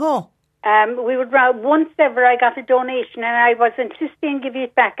 Oh. We would rather, once ever I got a donation and I was insisting to give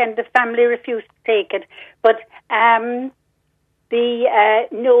it back and the family refused to take it. But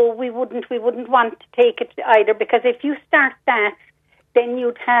no, we wouldn't want to take it either, because if you start that, then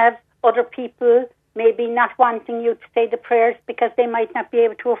you'd have other people maybe not wanting you to say the prayers because they might not be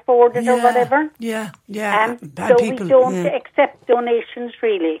able to afford it or whatever. Yeah. So people, we don't accept donations,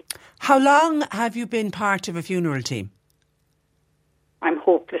 really. How long have you been part of a funeral team? I'm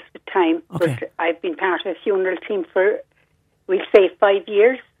hopeless with time, okay. But I've been part of a funeral team for, we'll say, 5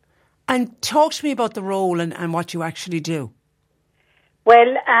 years. And talk to me about the role and what you actually do.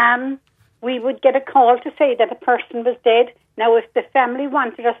 Well, we would get a call to say that a person was dead. Now, if the family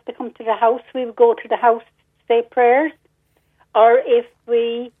wanted us to come to the house, we would go to the house to say prayers. Or if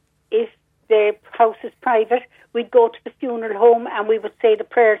the house is private, we'd go to the funeral home and we would say the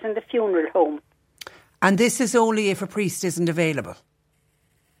prayers in the funeral home. And this is only if a priest isn't available?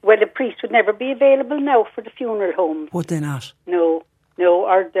 Well, the priest would never be available now for the funeral home. Would they not? No,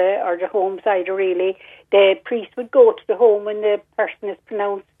 or the homes either, really. The priest would go to the home when the person is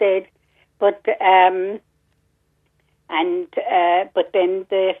pronounced dead, but then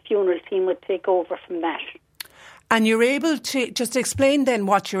the funeral team would take over from that. And you're able to just explain then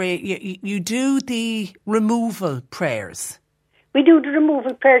what you do the removal prayers. We do the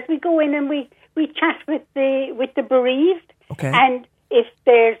removal prayers. We go in and we chat with the bereaved. Okay. And if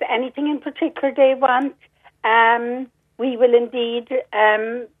there's anything in particular they want, we will indeed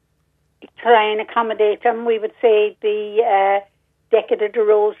try and accommodate them. We would say the Decade of the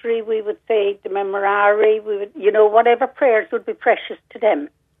Rosary. We would say the Memorare. We would, whatever prayers would be precious to them.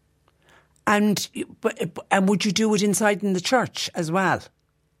 And would you do it inside in the church as well?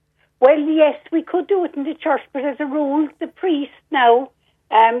 Well, yes, we could do it in the church, but as a rule, the priest now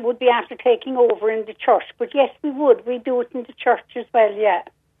would be after taking over in the church. But yes, we would. We do it in the church as well, yeah.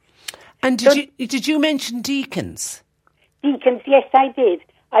 And did you mention deacons? Deacons, yes, I did.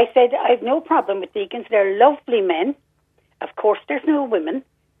 I said I have no problem with deacons. They're lovely men. Of course, there's no women,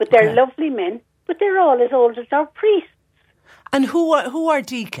 but they're lovely men. But they're all as old as our priests. And who are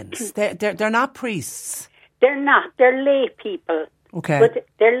deacons? They're not priests. They're not. They're lay people. Okay. But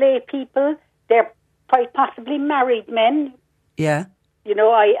they're lay people. They're quite possibly married men. Yeah.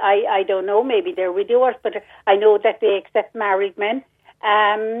 I don't know. Maybe they're widowers, but I know that they accept married men.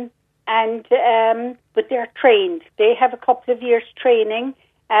 But they're trained. They have a couple of years training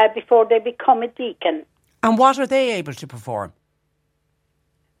before they become a deacon. And what are they able to perform?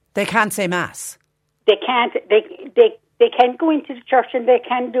 They can't say mass. They can't. They can go into the church and they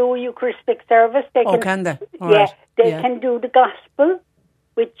can do a Eucharistic service. Can they? They can do the gospel,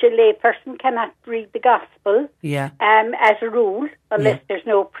 which a lay person cannot read the gospel. Yeah. As a rule, unless there's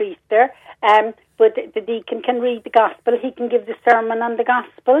no priest there. But the deacon can read the gospel. He can give the sermon on the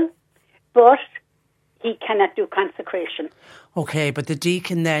gospel, but he cannot do consecration. Okay, but the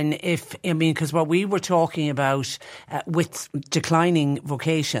deacon then, because what we were talking about with declining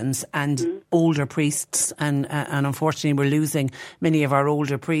vocations and older priests, and unfortunately we're losing many of our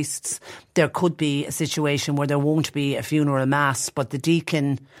older priests, there could be a situation where there won't be a funeral mass, but the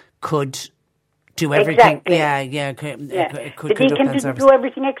deacon could do everything. Exactly. Could the deacon didn't do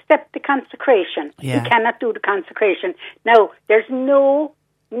everything except the consecration. Yeah. He cannot do the consecration. Now, there's no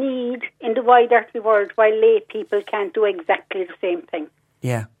need in the wide earthly world why lay people can't do exactly the same thing.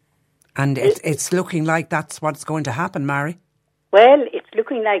 Yeah. And it's looking like that's what's going to happen, Mary. Well, it's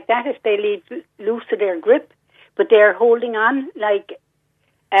looking like that if they leave loose of their grip. But they're holding on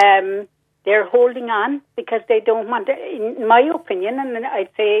because they don't want to, in my opinion, and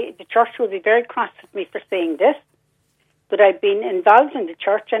I'd say the church will be very cross with me for saying this, but I've been involved in the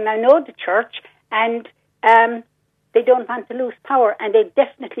church and I know the church, and they don't want to lose power, and they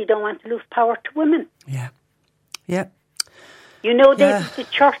definitely don't want to lose power to women. Yeah. Yeah. The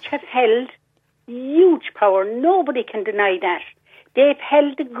church have held huge power. Nobody can deny that. They've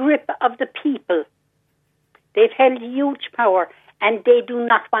held the grip of the people. They've held huge power, and they do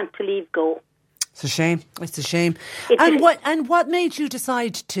not want to leave go. It's a shame. It's a shame. What made you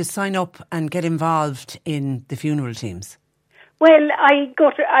decide to sign up and get involved in the funeral teams? Well, I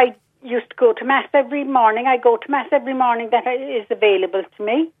used to go to Mass every morning. I go to Mass every morning that is available to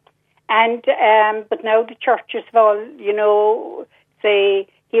me. And but now the churches have all, say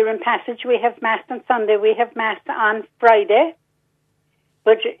here in Passage we have Mass on Sunday, we have Mass on Friday.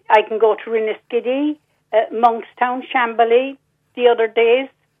 But I can go to Rinniskiddy, Monkstown, Shambley the other days.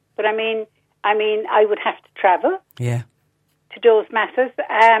 But I mean, I would have to travel to those Masses.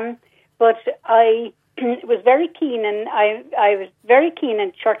 But I was very keen, and I was very keen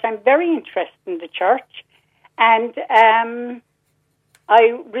in church. I'm very interested in the church, and I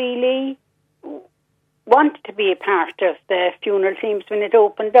really wanted to be a part of the funeral teams when it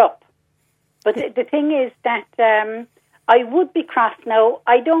opened up. But the thing is that I would be cross now.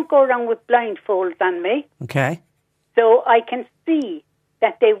 I don't go around with blindfolds on me. Okay. So I can see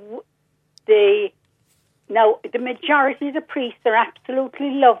that the majority of the priests are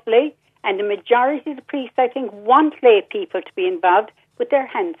absolutely lovely. And the majority of the priests, I think, want lay people to be involved, but their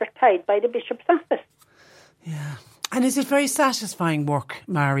hands are tied by the bishop's office. Yeah. And is it very satisfying work,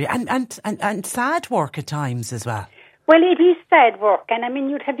 Mary? And sad work at times as well? Well, it is sad work. And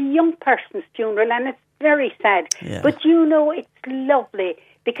you'd have a young person's funeral, and it's very sad. Yeah. But it's lovely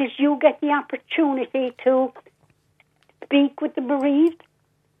because you get the opportunity to speak with the bereaved,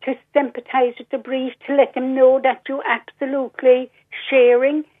 to sympathise with the bereaved, to let them know that you're absolutely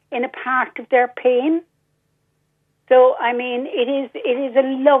sharing in a part of their pain. So, it is a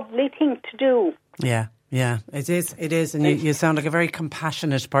lovely thing to do. Yeah. Yeah, it is. It is. And you sound like a very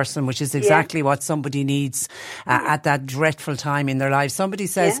compassionate person, which is exactly what somebody needs at that dreadful time in their lives. Somebody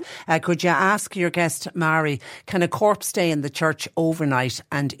says, could you ask your guest, Mary, can a corpse stay in the church overnight?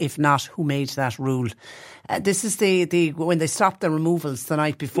 And if not, who made that rule? This is the when they stopped the removals the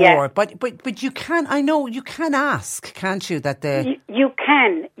night before. Yeah. But you can, I know, you can ask, can't you? That You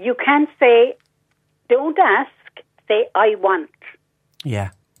can say, don't ask, say, I want.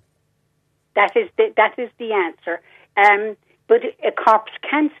 Yeah. That is the answer. But a corpse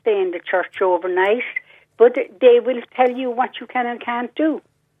can stay in the church overnight, but they will tell you what you can and can't do.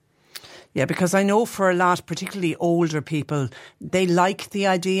 Yeah, because I know for a lot, particularly older people, they like the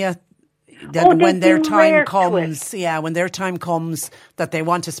idea that when their time comes, when their time comes, that they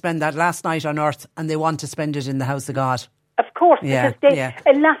want to spend that last night on earth and they want to spend it in the house of God. Of course, because a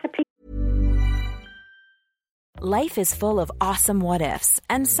lot of people. Life is full of awesome what-ifs,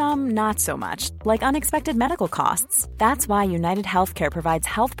 and some not so much, like unexpected medical costs. That's why United Healthcare provides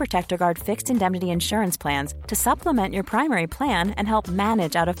Health Protector Guard fixed indemnity insurance plans to supplement your primary plan and help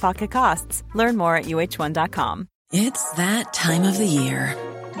manage out-of-pocket costs. Learn more at uh1.com. It's that time of the year.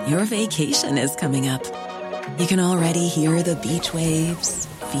 Your vacation is coming up. You can already hear the beach waves,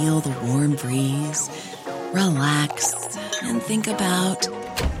 feel the warm breeze, relax, and think about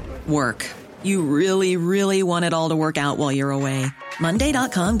work. You really, really want it all to work out while you're away.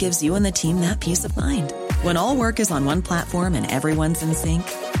 Monday.com gives you and the team that peace of mind. When all work is on one platform and everyone's in sync,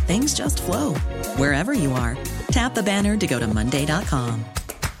 things just flow. Wherever you are, tap the banner to go to Monday.com.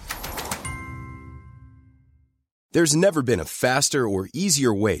 There's never been a faster or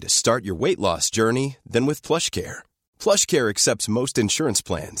easier way to start your weight loss journey than with PlushCare. PlushCare accepts most insurance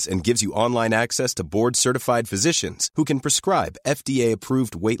plans and gives you online access to board-certified physicians who can prescribe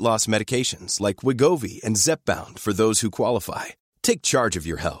FDA-approved weight loss medications like Wegovy and Zepbound for those who qualify. Take charge of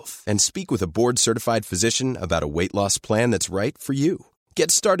your health and speak with a board-certified physician about a weight loss plan that's right for you.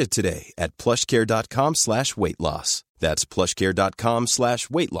 Get started today at plushcare.com/weight-loss. That's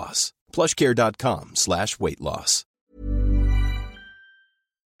plushcare.com/weight-loss. plushcare.com/weight-loss.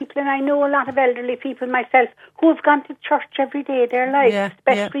 And I know a lot of elderly people myself who have gone to church every day of their life,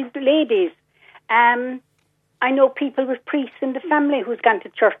 especially the ladies. I know people with priests in the family who's gone to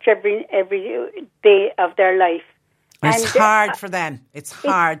church every day of their life. It's hard for them. It's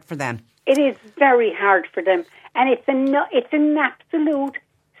hard for them. It is very hard for them. And it's an absolute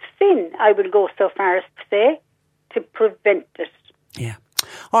sin, I will go so far as to say, to prevent it. Yeah.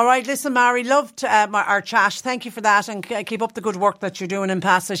 All right, listen, Mary, loved our chat. Thank you for that, and keep up the good work that you're doing in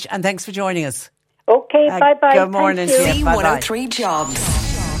Passage, and thanks for joining us. Okay, bye-bye. Good morning to you. C103 Jobs.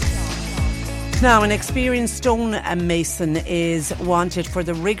 Now, an experienced stone mason is wanted for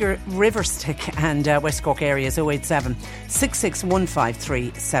the Riverstick and West Cork areas. 087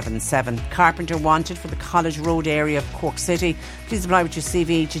 6615377. Carpenter wanted for the College Road area of Cork City. Please apply with your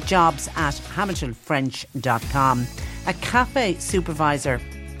CV to jobs@hamiltonfrench.com. A cafe supervisor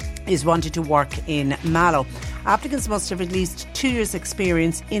is wanted to work in Mallow. Applicants must have at least 2 years'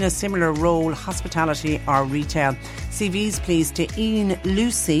 experience in a similar role, hospitality or retail. CVs please to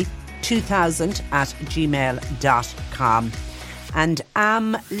ianlucy2000@gmail.com. And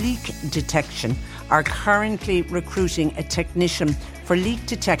Leak Detection are currently recruiting a technician for leak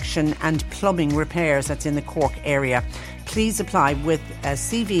detection and plumbing repairs. That's in the Cork area. Please apply with a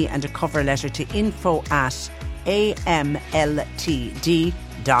CV and a cover letter to info@amltd.ie.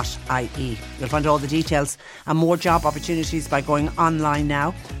 You'll find all the details and more job opportunities by going online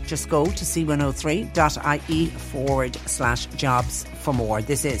now. Just go to c103.ie/jobs for more.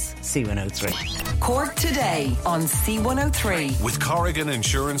 This is C103. Cork Today on C103. With Corrigan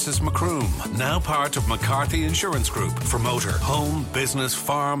Insurance's Macroom, now part of McCarthy Insurance Group for motor, home, business,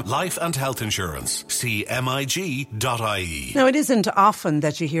 farm, life and health insurance. CMIG.ie. Now, it isn't often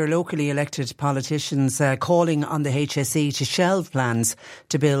that you hear locally elected politicians calling on the HSE to shelve plans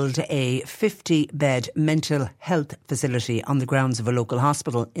to build a 50-bed mental health facility on the grounds of a local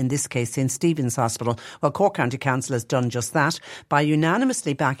hospital, in this case St Stephen's Hospital. Well, Cork County Council has done just that by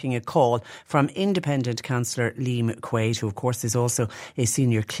unanimously backing a call from independent councillor Liam Quaid, who of course is also a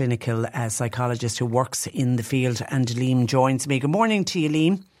senior clinical psychologist who works in the field. And Liam joins me. Good morning to you,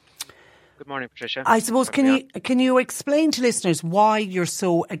 Liam. Good morning, Patricia. I suppose, can you explain to listeners why you're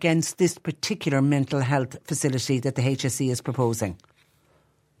so against this particular mental health facility that the HSE is proposing?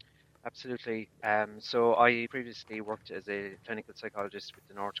 Absolutely. So I previously worked as a clinical psychologist with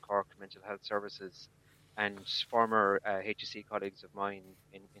the North Cork Mental Health Services, and former HSE colleagues of mine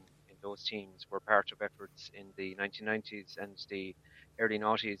in those teams were part of efforts in the 1990s and the early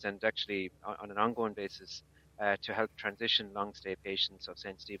noughties, and actually on an ongoing basis to help transition long-stay patients of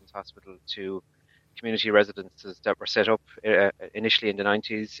St Stephen's Hospital to community residences that were set up initially in the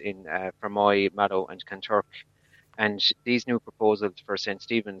 90s in Fermoy, Mallow and Kanturk. And these new proposals for St.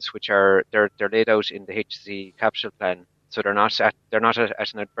 Stephen's, which are they're laid out in the HSE capital plan, so they're not at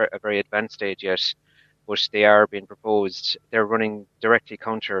a very advanced stage yet, but they are being proposed. They're running directly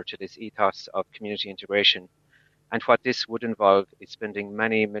counter to this ethos of community integration. And what this would involve is spending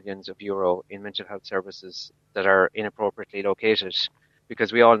many millions of euro in mental health services that are inappropriately located,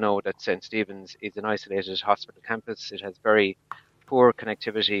 because we all know that St. Stephen's is an isolated hospital campus. It has very poor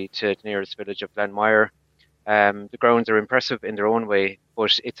connectivity to the nearest village of Glenmire. The grounds are impressive in their own way,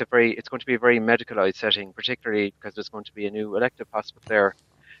 but it's going to be a very medicalised setting, particularly because there's going to be a new elective hospital there.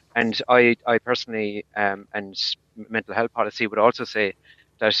 And I personally, and mental health policy would also say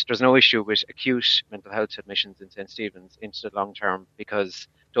that there's no issue with acute mental health admissions in St. Stephen's into the long term, because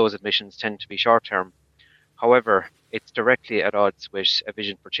those admissions tend to be short term. However, it's directly at odds with a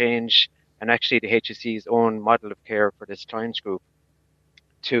vision for change, and actually the HSE's own model of care for this client group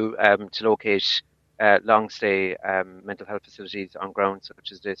to locate long stay mental health facilities on grounds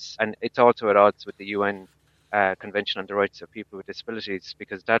such as this. And it's also at odds with the UN Convention on the Rights of People with Disabilities,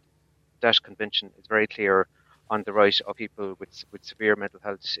 because that convention is very clear on the right of people with severe mental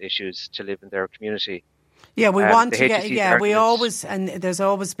health issues to live in their community. Yeah, we want to get. HSE's Yeah, we argument, always, and there's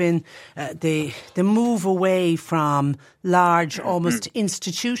always been the move away from large, almost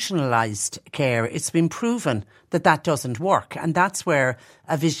institutionalised care. It's been proven that doesn't work, and that's where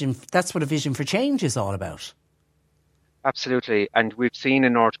That's what a vision for change is all about. Absolutely, and we've seen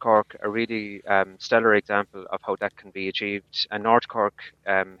in North Cork a really stellar example of how that can be achieved. And North Cork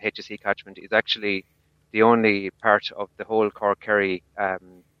HSE catchment is actually the only part of the whole Cork-Kerry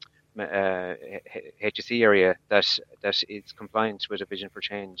HSE area that is compliant with a vision for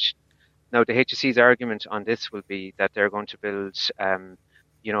change. Now, the HSE's argument on this will be that they're going to build,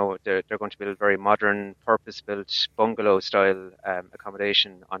 they're going to build very modern, purpose-built bungalow-style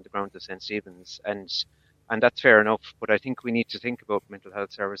accommodation on the grounds of St. Stephen's, and that's fair enough. But I think we need to think about mental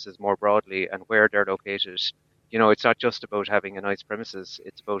health services more broadly and where they're located. It's not just about having a nice premises;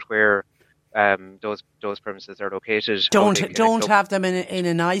 it's about where those premises are located. Don't have them in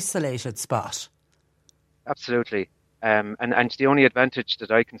an isolated spot. Absolutely. And the only advantage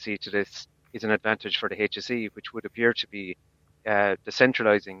that I can see to this is an advantage for the HSE, which would appear to be the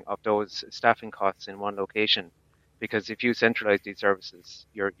centralising of those staffing costs in one location. Because if you centralise these services,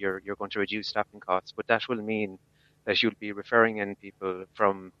 you're going to reduce staffing costs, but that will mean that you'll be referring in people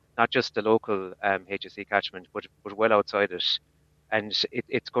from not just the local HSE catchment, but well outside it. And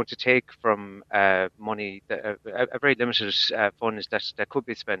it's going to take from money, a very limited fund that could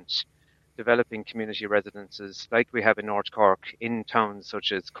be spent developing community residences like we have in North Cork in towns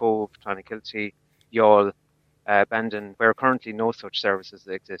such as Cove, Clonakilty, Youghal, Bandon, where currently no such services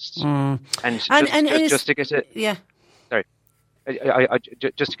exist. Just to get it, yeah. Sorry,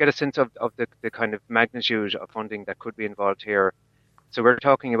 just to get a sense of the kind of magnitude of funding that could be involved here. So we're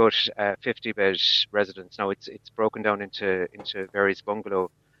talking about 50-bed residence. Now it's broken down into various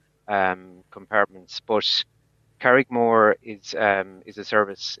bungalow compartments, but Carrickmore is a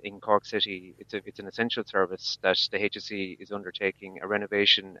service in Cork City. It's an essential service that the HSE is undertaking a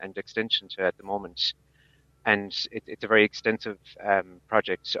renovation and extension to at the moment, and it's a very extensive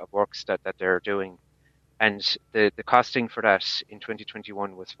project of works that they're doing, and the costing for that in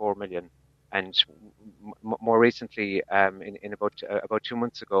 2021 was 4 million. And more recently, in about 2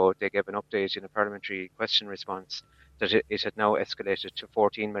 months ago, they gave an update in a parliamentary question response that it had now escalated to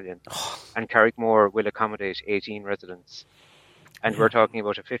 14 million. And Carrickmore will accommodate 18 residents. And we're talking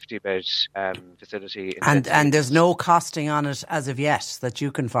about a 50-bed facility. And there's no costing on it as of yet that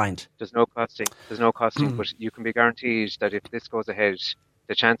you can find? There's no costing, but you can be guaranteed that if this goes ahead,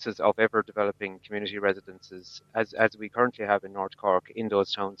 the chances of ever developing community residences, as we currently have in North Cork, in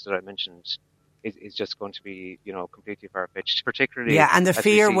those towns that I mentioned, is just going to be, completely far-fetched. Particularly, and the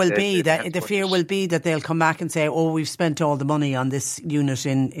fear will be that they'll come back and say, "Oh, we've spent all the money on this unit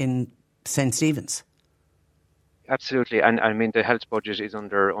in St. Stephen's." Absolutely, and I mean the health budget is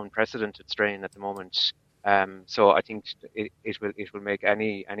under unprecedented strain at the moment. So I think it will make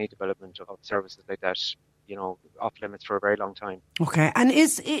any development of services like that, off limits for a very long time. Okay, and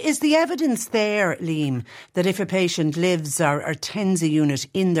is the evidence there, Liam, that if a patient lives or tends a unit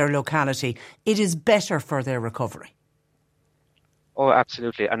in their locality, it is better for their recovery? Oh,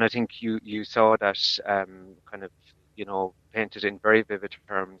 absolutely, and I think you saw that kind of painted in very vivid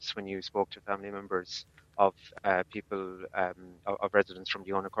terms when you spoke to family members of people of residents from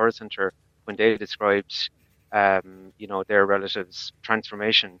the Ona Cora Centre when they described their relatives'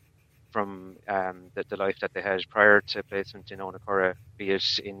 transformation from the life that they had prior to placement in Onacurra, be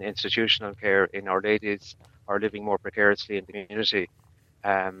it in institutional care in Our Ladies or living more precariously in the community.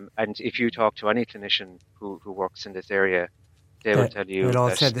 And if you talk to any clinician who works in this area, they will tell you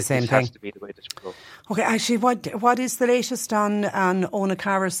that the same this thing. has to be the way that it will go. Okay, actually, what is the latest on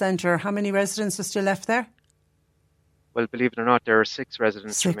Onacurra Centre? How many residents are still left there? Well, believe it or not, there are 6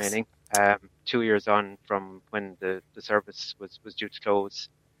 residents remaining, 2 years on from when the service was due to close.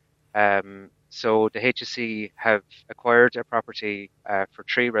 So the HSE have acquired a property for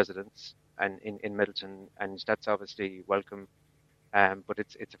 3 residents and in Middleton, and that's obviously welcome. But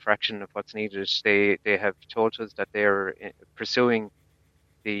it's a fraction of what's needed. They have told us that they're pursuing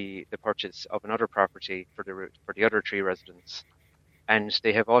the purchase of another property for the other 3 residents, and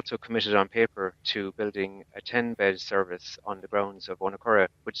they have also committed on paper to building a 10-bed service on the grounds of Onacurra,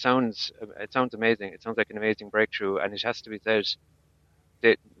 which sounds amazing. It sounds like an amazing breakthrough, and it has to be said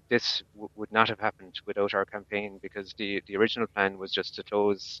that this would not have happened without our campaign, because the original plan was just to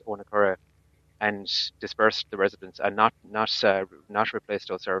close Onacurra and disperse the residents, and not replace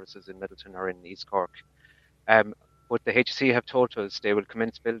those services in Middleton or in East Cork. But the HSE have told us they will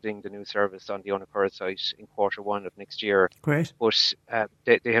commence building the new service on the Onacurra site in Q1 of next year. Great. But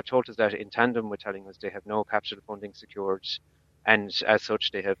they have told us that in tandem with telling us they have no capital funding secured, and as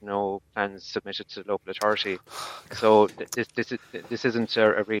such they have no plans submitted to the local authority. So this isn't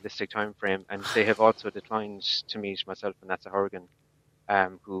a realistic time frame, and they have also declined to meet myself and Nasa Horgan,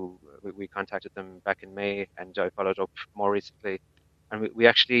 who we contacted them back in May, and I followed up more recently. And we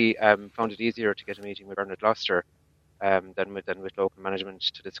actually found it easier to get a meeting with Bernard Gloucester than with local management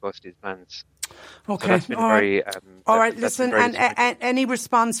to discuss these plans. Okay, so that's been very. All right, listen, and any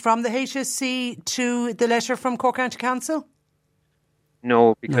response from the HSC to the letter from Cork County Council?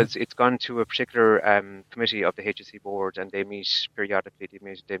 No, because it's gone to a particular committee of the HSE board, and they meet periodically.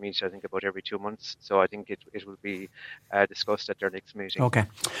 They meet, I think, about every 2 months. So I think it will be discussed at their next meeting. Okay.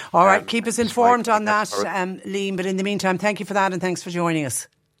 All right, keep us informed on that, Liam. But in the meantime, thank you for that, and thanks for joining us.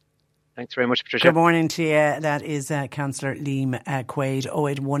 Thanks very much, Patricia. Good morning to you. That is Councillor Liam Quaid,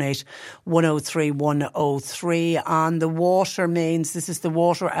 0818 103 103. On the water mains, this is the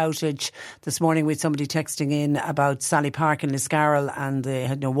water outage. This morning we had somebody texting in about Sally Park in Liscarroll, and they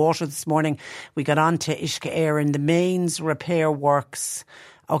had no water this morning. We got on to Uisce Éireann, the mains repair works.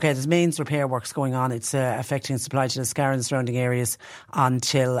 Okay, there's mains repair works going on. It's affecting supply to Liscarroll and surrounding areas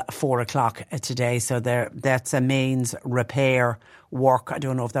until 4 o'clock today. So that's a mains repair work. I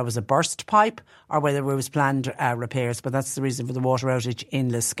don't know if that was a burst pipe or whether it was planned repairs, but that's the reason for the water outage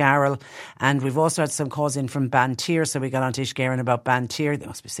in Liscarroll. And we've also had some calls in from Bantir, so we got on to Uisce Éireann about Bantir. They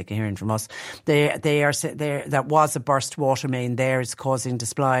must be sick of hearing from us. That was a burst water main there. It's causing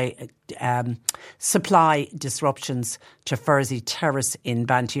supply disruptions to Fursey Terrace in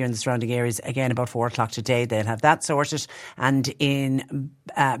Bantir and the surrounding areas. Again, about 4 o'clock today, they'll have that sorted. And in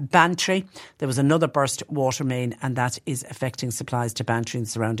Bantry, there was another burst water main, and that is affecting supplies to Bantry and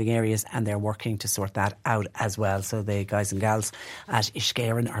surrounding areas, and they're working to sort that out as well. So the guys and gals at Uisce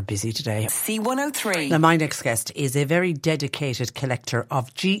Éireann are busy today. C103. Now, my next guest is a very dedicated collector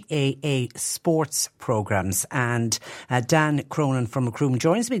of GAA sports programmes, and Dan Cronin from Macroom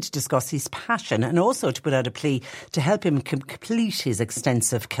joins me to discuss his passion and also to put out a plea to help him complete his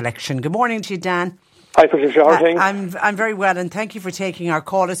extensive collection. Good morning to you, Dan. Hi, Patricia. How are things? I'm very well, and thank you for taking our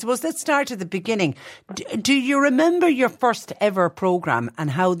call. I suppose let's start at the beginning. Do you remember your first ever programme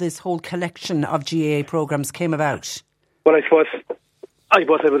and how this whole collection of GAA programmes came about? Well, I suppose I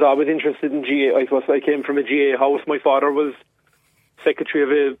was always interested in GAA. I suppose I came from a GAA house. My father was secretary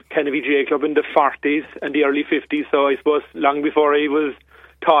of a Kennedy GAA club in the 40s and the early 50s, so I suppose long before I was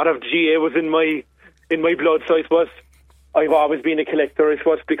thought of, GAA was in my blood. So I suppose I've always been a collector, I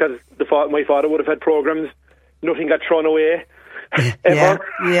suppose, because my father would have had programmes. Nothing got thrown away, ever.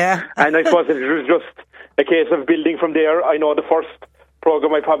 Yeah. And I suppose it was just a case of building from there. I know the first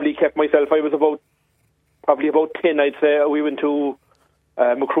programme I probably kept myself, I was probably about 10, I'd say. We went to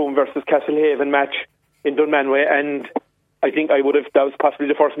Macroom versus Castlehaven match in Dunmanway, and I think that was possibly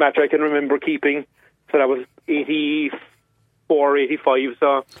the first match I can remember keeping. So that was 84, 85.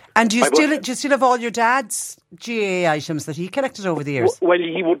 So. And do you still have all your dad's GAA items that he collected over the years? Well,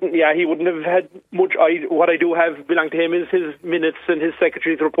 he wouldn't have had much. What I do have belong to him is his minutes and his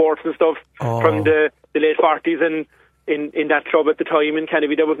secretary's reports and stuff from the late 40s, and in that club at the time in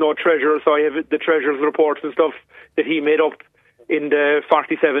Kennedy there was no treasurer, so I have the treasurer's reports and stuff that he made up in the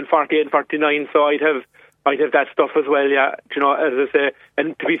 47, 48 and 49, so I'd have that stuff as well, yeah. You know, as I say,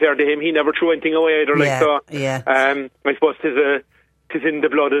 and to be fair to him, he never threw anything away either. I suppose tis in the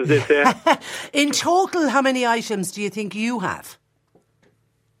blood, as they say. In total, how many items do you think you have?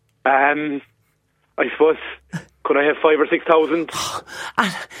 I suppose, could I have 5,000 or 6,000?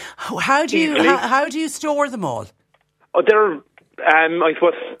 And how do you store them all? I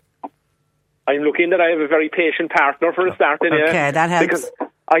suppose I'm looking that I have a very patient partner for a start. Okay, that helps. Because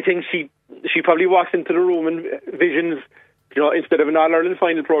I think she probably walks into the room and visions, instead of an All-Ireland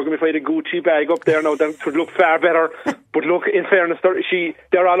final programme, if I had a Gucci bag up there now, that would look far better. But look, in fairness,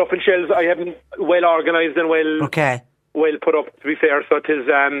 they're all up in shelves. I have them well organised and well put up, to be fair. So it is,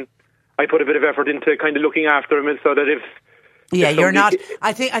 I put a bit of effort into kind of looking after them, so that if you're not.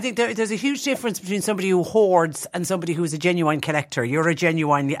 I think there's a huge difference between somebody who hoards and somebody who's a genuine collector. You're a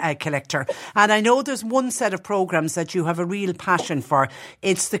genuine collector. And I know there's one set of programmes that you have a real passion for.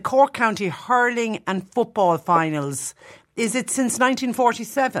 It's the Cork County hurling and football finals. Is it since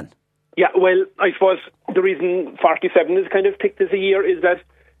 1947? Yeah, well, I suppose the reason 47 is kind of picked as a year is that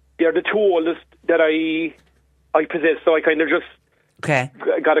they're the two oldest that I possess. So I kind of just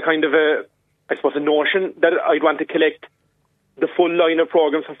got a kind of a notion that I'd want to collect the full line of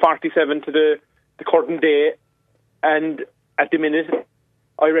programmes from 47 to the current day. And at the minute,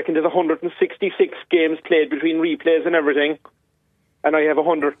 I reckon there's 166 games played between replays and everything. And I have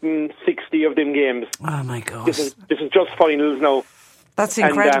 160 of them games. Oh my God. This is just finals now. That's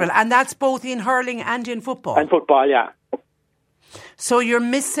incredible. And that's both in hurling and in football? And football, yeah. So you're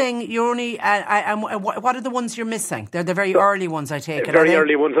missing, what are the ones you're missing? They're the very early ones, I take it. Very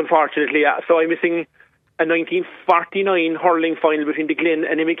early ones, unfortunately, yeah. So I'm missing a 1949 hurling final between the Glen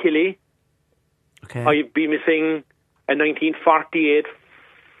and Enniskillen. Okay. I'd be missing a 1948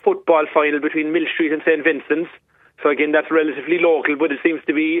 football final between Mill Street and St. Vincent's. So again, that's relatively local, but it seems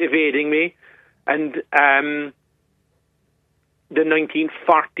to be evading me. And the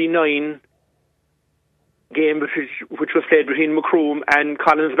 1949 game which was played between Macroom and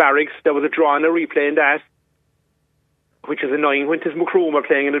Collins Barracks, there was a draw and a replay in that, which is annoying when it's Macroom are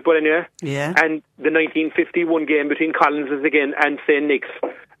playing in it, but anyway. Yeah. And the 1951 game between Collins again and St. Nick's.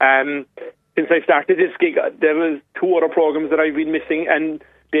 Since I started this gig, there was two other programmes that I've been missing, and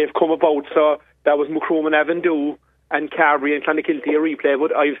they've come about. So that was Macroom and Avondhu and Carbery and Clonakilty a replay,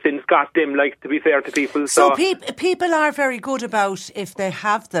 but I've since got them, to be fair to people. So people are very good about, if they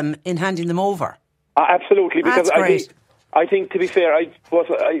have them, in handing them over. Absolutely, because That's I think, to be fair, I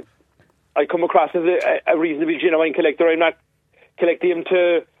come across as a reasonably genuine collector. I'm not collecting them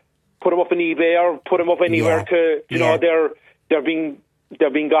to put them up on eBay or put them up anywhere they're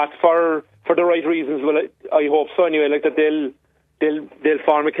being got for the right reasons. Well, I hope so anyway, that they'll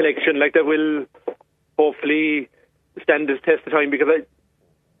form a collection that will hopefully stand this test of time, because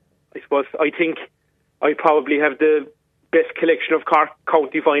I think I probably have the best collection of Cork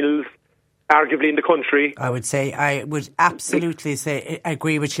County finals arguably in the country. I would absolutely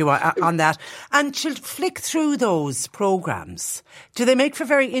agree with you on that. And to flick through those programmes, do they make for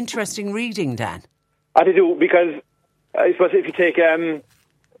very interesting reading, Dan? They do, because I suppose if you take, I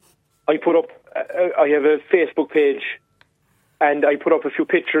have a Facebook page, and I put up a few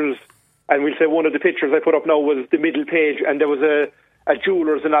pictures, and we'll say one of the pictures I put up now was the middle page, and there was a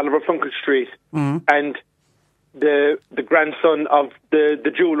jeweller's in Oliver Plunkett Street, and the grandson of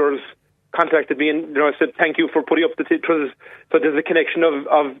the jewellers contacted me, and I said thank you for putting up the pictures. So there's a connection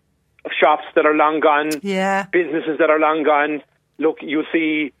of shops that are long gone, businesses that are long gone. Look, you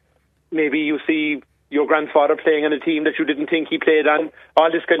see your grandfather playing on a team that you didn't think he played on.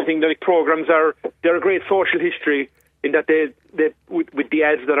 All this kind of thing. Programs they're a great social history in that they with the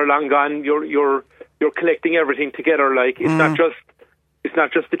ads that are long gone. You're collecting everything together. It's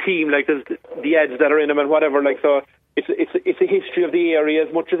not just the team. There's the ads that are in them and whatever. So. It's a history of the area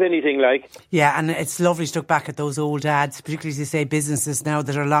as much as anything. Yeah, and it's lovely to look back at those old ads, particularly as you say, businesses now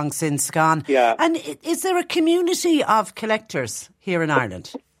that are long since gone. Yeah. And is there a community of collectors here in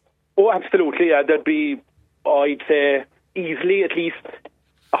Ireland? Oh, absolutely. Yeah, there'd be, I'd say, easily at least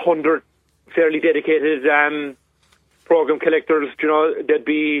 100 fairly dedicated programme collectors. There'd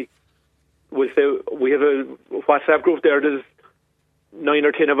be, we have a WhatsApp group there. There's 9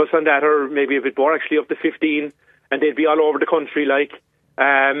 or 10 of us on that, or maybe a bit more, actually, up to 15. And they'd be all over the country,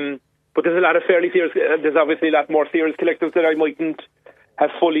 but there's a lot of fairly serious. There's obviously a lot more serious collectors that I mightn't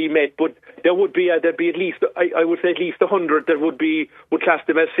have fully met, but there'd be at least, I would say at least 100 that would class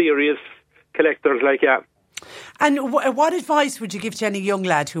them as serious collectors, And what advice would you give to any young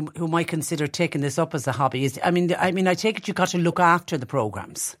lad who might consider taking this up as a hobby? I take it you've got to look after the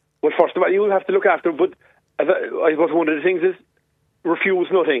programmes. Well, first of all, you will have to look after, but I suppose one of the things is refuse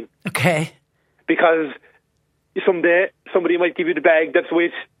nothing. Okay. Because someday somebody might give you the bag that's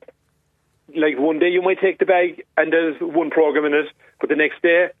with, one day you might take the bag and there's one programme in it, but the next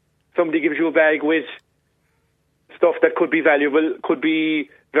day somebody gives you a bag with stuff that could be valuable, could be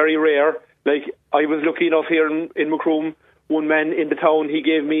very rare. Like, I was lucky enough here in Macroom, one man in the town, he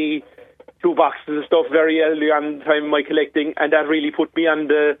gave me 2 boxes of stuff very early on the time of my collecting, and that really put me on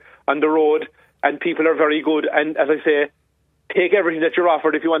the road, and people are very good. And as I say, take everything that you're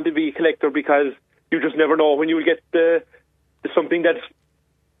offered if you want to be a collector, because you just never know when you will get something that's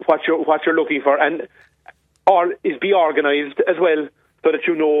what you're looking for. And or is be organised as well, so that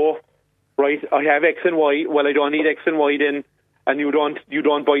you know, right, I have X and Y, well, I don't need X and Y then, and you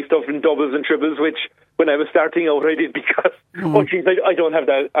don't buy stuff in doubles and triples, which when I was starting out I did, because oh geez, I don't have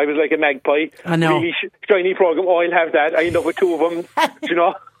that. I was like a magpie. I know. Really shiny program, oh, I'll have that. I end up with 2 of them, you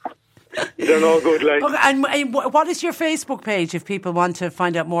know. They're no good, like. Okay, and what is your Facebook page if people want to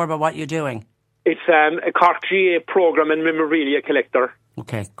find out more about what you're doing? It's a Cork GA program and memorabilia collector.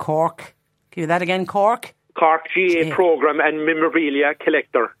 Okay, Cork. Can you do that again, Cork? Cork GA program and memorabilia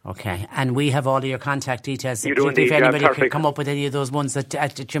collector. Okay, and we have all of your contact details. You do indeed, if anybody yeah, can come up with any of those ones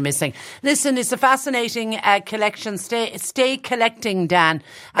that you're missing. Listen, it's a fascinating collection. Stay collecting, Dan.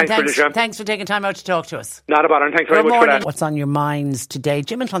 And thanks for taking time out to talk to us. Not a bother, and thanks very much for that. What's on your minds today?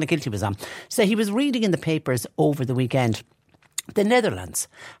 Jim and Clonakilty was on. So he was reading in the papers over the weekend. The Netherlands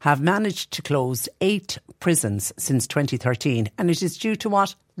have managed to close 8 prisons since 2013, and it is due to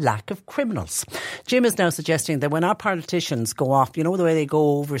what? Lack of criminals. Jim is now suggesting that when our politicians go off, you know the way they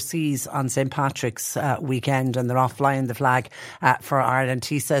go overseas on St. Patrick's weekend and they're off flying the flag for Ireland,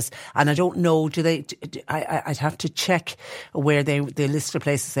 he says, and I don't know, I'd have to check where the list of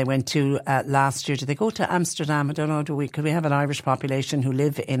places they went to last year. Do they go to Amsterdam? I don't know, could we have an Irish population who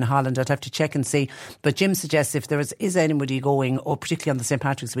live in Holland? I'd have to check and see. But Jim suggests if there is anybody going, or particularly on the St.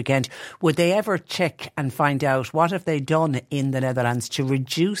 Patrick's weekend, would they ever check and find out what have they done in the Netherlands to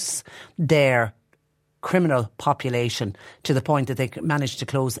reduce their criminal population to the point that they managed to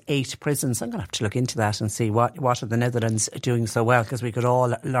close 8 prisons. I'm going to have to look into that and see what are the Netherlands doing so well, because we could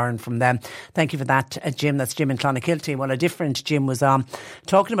all learn from them. Thank you for that, Jim. That's Jim in Clonakilty. Well, a different Jim was on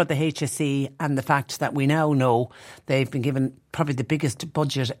talking about the HSE and the fact that we now know they've been given probably the biggest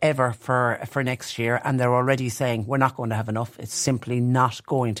budget ever for next year, and they're already saying we're not going to have enough. It's simply not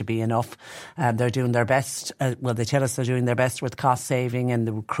going to be enough. They're doing their best. They tell us they're doing their best with cost saving and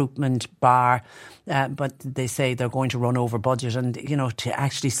the recruitment bar, but they say they're going to run over budget. And, you know, to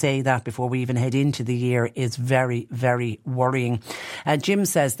actually say that before we even head into the year is very, very worrying. Jim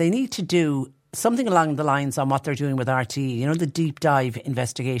says they need to do something along the lines on what they're doing with RTE, you know, the deep dive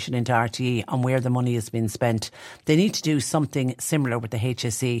investigation into RTE and where the money has been spent. They need to do something similar with the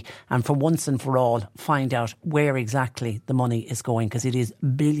HSE, and for once and for all find out where exactly the money is going, because it is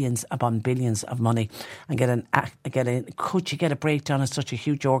billions upon billions of money. And could you get a breakdown of such a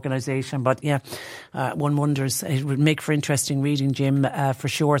huge organisation? But yeah, one wonders. It would make for interesting reading, Jim, for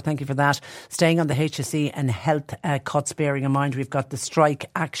sure. Thank you for that. Staying on the HSE and health cuts, bearing in mind we've got the strike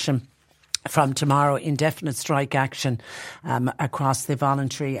action from tomorrow, indefinite strike action across the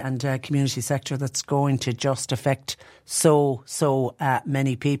voluntary and community sector that's going to just affect so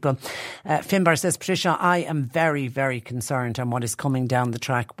many people. Finbar says, Patricia, I am very, very concerned on what is coming down the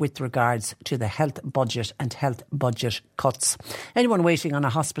track with regards to the health budget and health budget cuts. Anyone waiting on a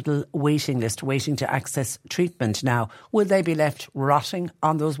hospital waiting list, waiting to access treatment now, will they be left rotting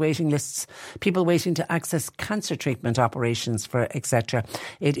on those waiting lists? People waiting to access cancer treatment operations, for etc.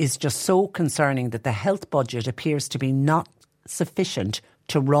 It is just so concerning that the health budget appears to be not sufficient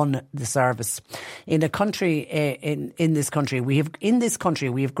to run the service. In a country, in this country, we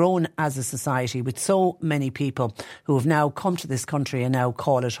have grown as a society with so many people who have now come to this country and now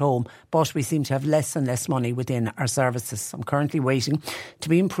call it home, but we seem to have less and less money within our services. I'm currently waiting to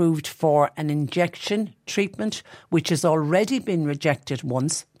be approved for an injection treatment, which has already been rejected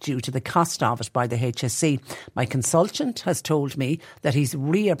once due to the cost of it by the HSE. My consultant has told me that he's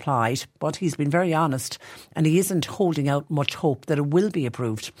reapplied, but he's been very honest and he isn't holding out much hope that it will be approved.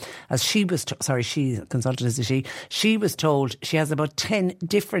 As she was she was told she has about 10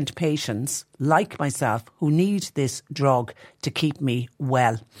 different patients like myself who need this drug to keep me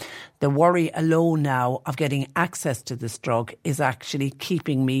well. The worry alone now of getting access to this drug is actually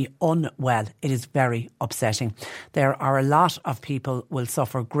keeping me unwell. It is very upsetting. There are a lot of people will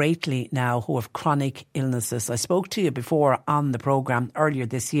suffer greatly now who have chronic illnesses. I spoke to you before on the programme earlier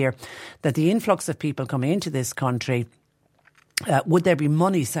this year that the influx of people coming into this country would there be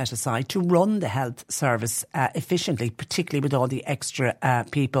money set aside to run the health service efficiently, particularly with all the extra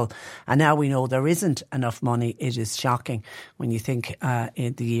people? And now we know there isn't enough money. It is shocking when you think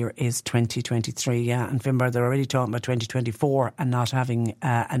the year is 2023. Yeah, and Finbar, they're already talking about 2024 and not having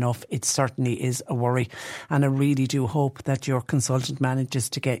enough. It certainly is a worry. And I really do hope that your consultant manages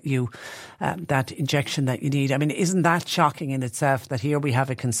to get you that injection that you need. I mean, isn't that shocking in itself that here we have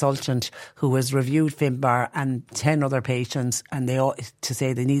a consultant who has reviewed Finbar and 10 other patients, and they all to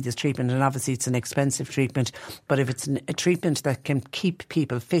say they need this treatment, and obviously it's an expensive treatment, but if it's a treatment that can keep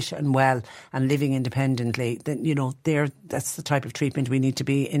people fit and well and living independently, then you know that's the type of treatment we need to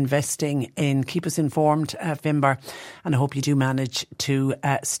be investing in. Keep us informed, Finbar, and I hope you do manage to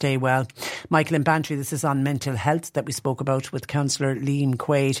stay well. Michael in Bantry, this is on mental health that we spoke about with Councillor Liam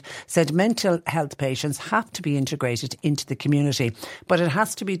Quaid, said mental health patients have to be integrated into the community, but it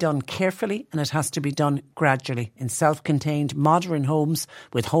has to be done carefully and it has to be done gradually in self-contained modern homes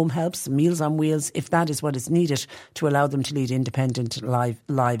with home helps, meals on wheels, if that is what is needed to allow them to lead independent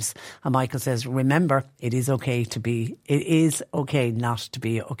lives. And Michael says, remember, it is okay not to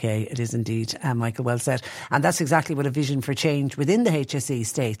be okay. It is indeed, Michael, well said. And that's exactly what a vision for change within the HSE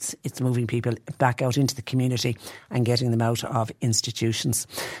states. It's moving people back out into the community and getting them out of institutions.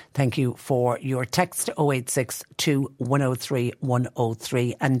 Thank you for your text, 0862 103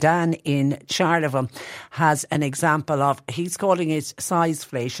 103. And Dan in Charleville has an example of, he's calling it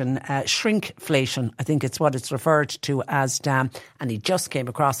sizeflation, shrinkflation. I think it's what it's referred to as, Dan, and he just came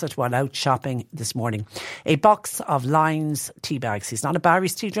across it while out shopping this morning. A box of Lions tea bags. He's not a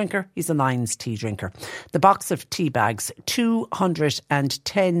Barry's tea drinker, he's a Lions tea drinker. The box of tea bags,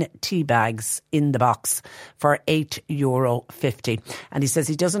 210 tea bags in the box for €8.50. And he says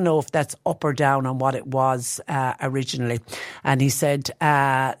he doesn't know if that's up or down on what it was originally. And he said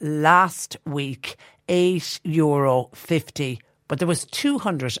last week, €8.50, but there was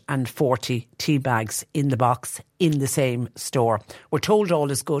 240 tea bags in the box in the same store. We're told all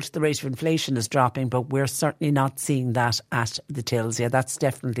is good, the rate of inflation is dropping, but we're certainly not seeing that at the tills. Yeah, that's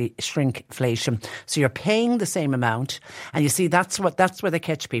definitely shrinkflation. So you're paying the same amount, and you see that's where they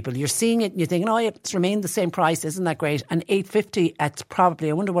catch people. You're seeing it and you're thinking, oh, it's remained the same price, isn't that great? And $8.50, it's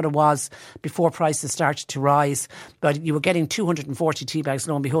probably, I wonder what it was before prices started to rise, but you were getting 240 tea bags,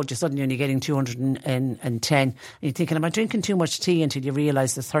 lo and behold, you're suddenly only getting 210. And you're thinking, am I drinking too much tea? Until you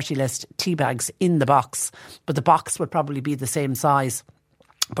realise there's 30 less tea bags in the box, but the box would probably be the same size,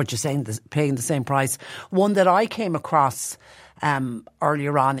 but you're saying paying the same price. One that I came across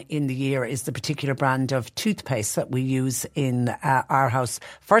earlier on in the year is the particular brand of toothpaste that we use in our house.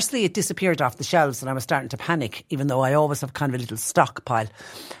 Firstly, it disappeared off the shelves and I was starting to panic, even though I always have kind of a little stockpile.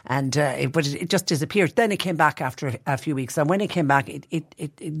 And but it just disappeared. Then it came back after a few weeks, and when it came back, it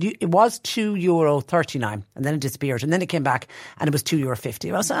was €2.39, and then it disappeared, and then it came back and it was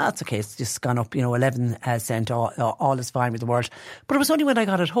 €2.50. I was that's okay. It's just gone up, 11 cent. All is fine with the world. But it was only when I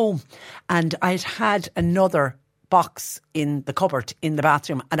got it home, and I'd had another box in the cupboard in the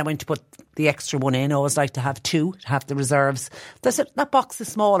bathroom, and I went to put the extra one in. I always like to have two, to have the reserves. That box is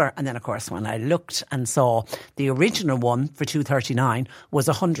smaller. And then, of course, when I looked and saw the original one for $2.39 was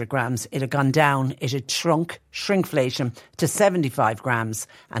 100 grams, it had gone down. It had shrinkflation to 75 grams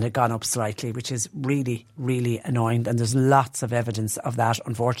and had gone up slightly, which is really, really annoying. And there's lots of evidence of that,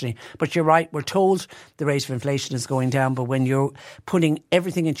 unfortunately. But you're right, we're told the rate of inflation is going down, but when you're putting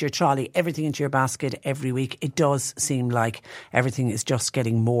everything into your trolley, everything into your basket every week, it does seem like everything is just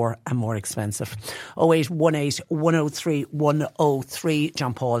getting more and more expensive. 0818 103 103.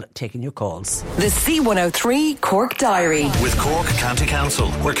 John Paul taking your calls. The C103 Cork Diary. With Cork County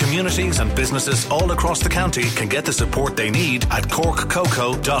Council, where communities and businesses all across the county can get the support they need at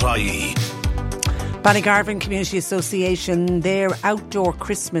corkcoco.ie. Ballygarvan Community Association, their outdoor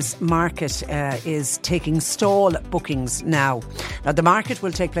Christmas market is taking stall bookings now. Now, the market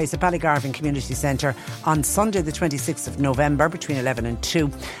will take place at Ballygarvan Community Centre on Sunday the 26th of November between 11 and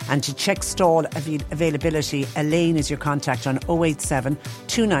 2. And to check stall availability, Elaine is your contact on 087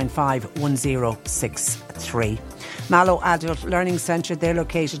 295 1063. Mallow Adult Learning Centre, they're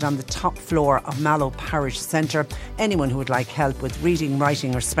located on the top floor of Mallow Parish Centre. Anyone who would like help with reading,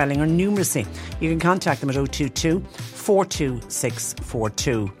 writing or spelling or numeracy, you can contact them at 022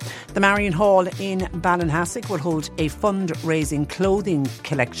 42642. The Marion Hall in Ballinhassig will hold a fundraising clothing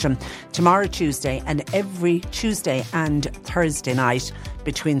collection tomorrow Tuesday and every Tuesday and Thursday night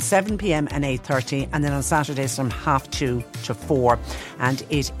between 7pm and 8:30, and then on Saturdays from 2:30 to 4. And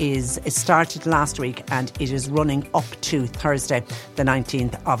it started last week and it is running up to Thursday the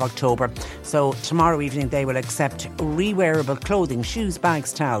 19th of October. So tomorrow evening they will accept rewearable clothing, shoes,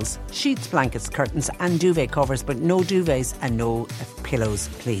 bags, towels, sheets, blankets, curtains and duvet covers, but no duvets and no pillows,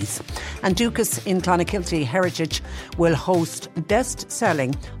 please. And Dukas in Clonakilty Heritage will host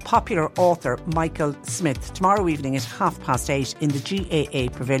best-selling popular author Michael Smith tomorrow evening at 8:30 in the GAA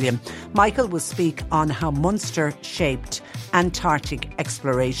Pavilion. Michael will speak on how Munster shaped Antarctic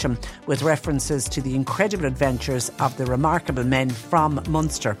exploration, with references to the incredible adventures of the remarkable men from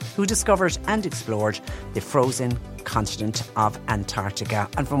Munster who discovered and explored the frozen continent of Antarctica.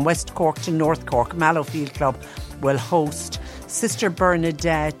 And from West Cork to North Cork, Mallow Field Club will host Sister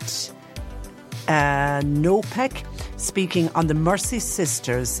Bernadette Nopek speaking on the Mercy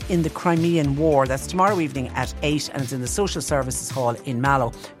Sisters in the Crimean War. That's tomorrow evening at 8 and it's in the Social Services Hall in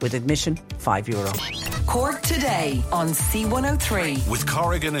Mallow, with admission €5. Cork Today on C103. With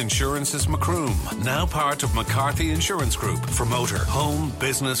Corrigan Insurance's Macroom, now part of McCarthy Insurance Group for motor, home,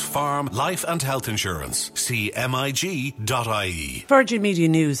 business, farm, life and health insurance. See MIG.ie. Virgin Media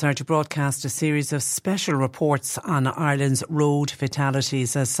News are to broadcast a series of special reports on Ireland's road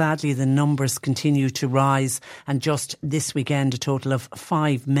fatalities, as sadly the numbers continue to rise, and just this weekend a total of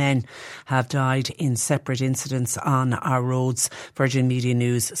 5 men have died in separate incidents on our roads. Virgin Media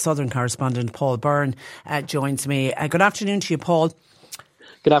News Southern correspondent Paul Byrne joins me. Good afternoon to you, Paul.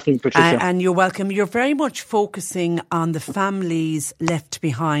 Good afternoon, Patricia. And you're welcome. You're very much focusing on the families left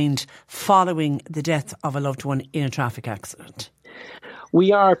behind following the death of a loved one in a traffic accident.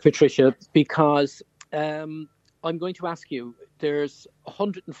 We are, Patricia, because I'm going to ask you, there's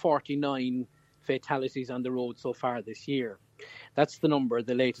 149 fatalities on the road so far this year. That's the number,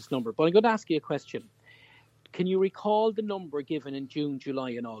 the latest number. But I'm going to ask you a question. Can you recall the number given in June,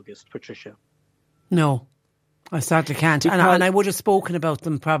 July and August, Patricia? No, I sadly can't. And I would have spoken about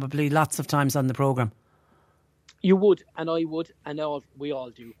them probably lots of times on the programme. You would, and I would, and we all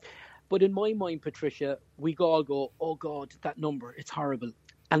do. But in my mind, Patricia, we all go, oh God, that number, it's horrible.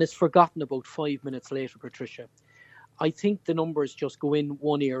 And it's forgotten about 5 minutes later, Patricia. I think the numbers just go in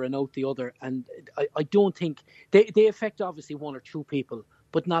one ear and out the other. And I don't think they affect obviously 1 or 2 people,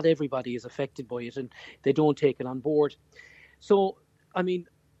 but not everybody is affected by it and they don't take it on board. So, I mean,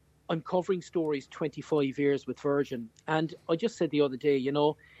 I'm covering stories 25 years with Virgin. And I just said the other day, you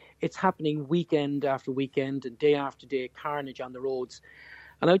know, it's happening weekend after weekend and day after day, carnage on the roads.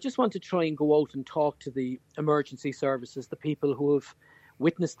 And I just want to try and go out and talk to the emergency services, the people who have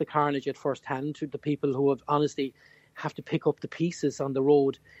witnessed the carnage at first hand, to the people who have honestly have to pick up the pieces on the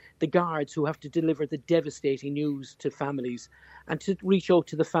road, the guards who have to deliver the devastating news to families, and to reach out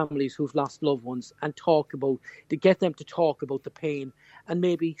to the families who've lost loved ones and to get them to talk about the pain, and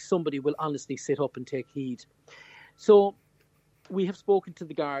maybe somebody will honestly sit up and take heed. So we have spoken to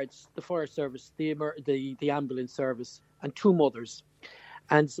the guards, the fire service, the ambulance service, and 2 mothers,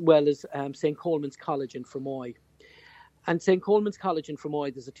 as well as St. Coleman's College in Fermoy. And St. Coleman's College in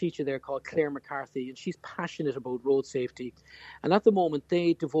Fermoy, there's a teacher there called Claire McCarthy, and she's passionate about road safety. And at the moment,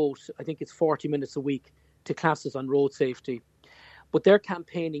 they devote, I think it's 40 minutes a week to classes on road safety. But they're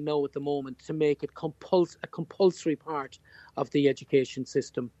campaigning now at the moment to make it a compulsory part of the education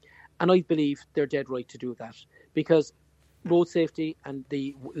system. And I believe they're dead right to do that, because road safety and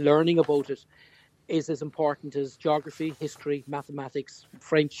the learning about it is as important as geography, history, mathematics,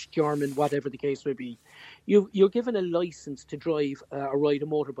 French, German, whatever the case may be. You're given a license to drive or ride a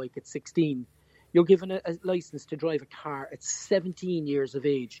motorbike at 16. You're given a license to drive a car at 17 years of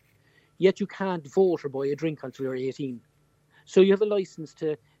age. Yet you can't vote or buy a drink until you're 18. So you have a license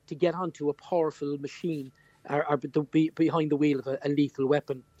to get onto a powerful machine or be behind the wheel of a lethal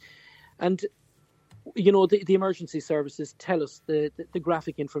weapon. And you know, the emergency services tell us the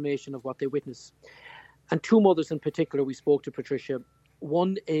graphic information of what they witness. And 2 mothers in particular we spoke to, Patricia.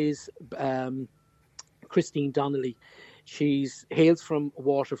 One is Christine Donnelly. She hails from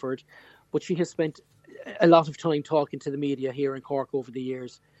Waterford, but she has spent a lot of time talking to the media here in Cork over the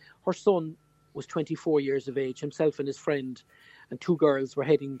years. Her son was 24 years of age. Himself and his friend and 2 girls were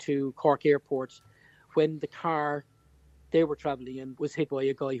heading to Cork Airport when the car they were travelling in was hit by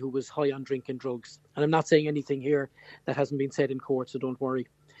a guy who was high on drink and drugs. And I'm not saying anything here that hasn't been said in court, so don't worry.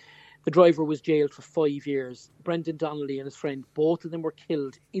 The driver was jailed for 5 years. Brendan Donnelly and his friend, both of them were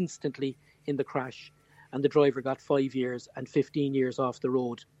killed instantly in the crash. And the driver got 5 years and 15 years off the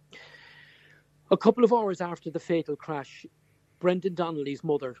road. A couple of hours after the fatal crash, Brendan Donnelly's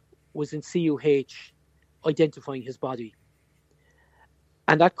mother was in CUH identifying his body.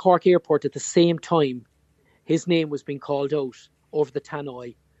 And at Cork Airport at the same time, his name was being called out over the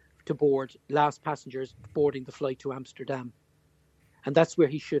tannoy to board last passengers boarding the flight to Amsterdam. And that's where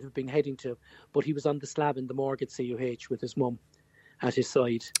he should have been heading to. But he was on the slab in the morgue at CUH with his mum. at his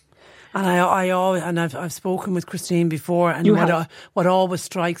side. And I've spoken with Christine before, and what always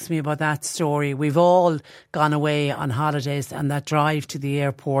strikes me about that story, we've all gone away on holidays, and that drive to the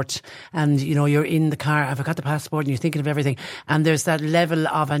airport, and you know, you're in the car, I've got the passport, and you're thinking of everything, and there's that level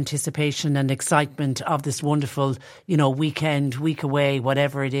of anticipation and excitement of this wonderful, you know, weekend, week away,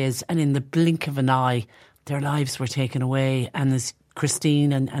 whatever it is, and in the blink of an eye, their lives were taken away, and there's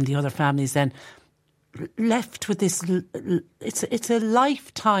Christine and the other families then left with this. It's a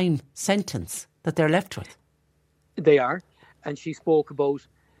lifetime sentence that they're left with. They are. And she spoke about,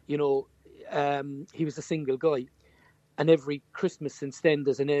 you know, he was a single guy, and every Christmas since then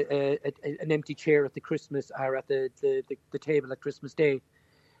there's an empty chair at the Christmas, or at the table at Christmas Day.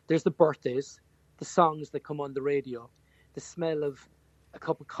 There's the birthdays, the songs that come on the radio, the smell of a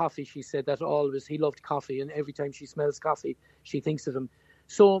cup of coffee. She said that always, he loved coffee, and every time she smells coffee she thinks of him.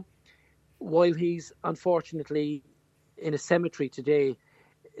 So while he's unfortunately in a cemetery today,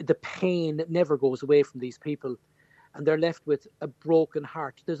 the pain never goes away from these people, and they're left with a broken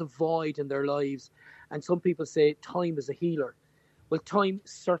heart. There's a void in their lives, and some people say time is a healer. Well, time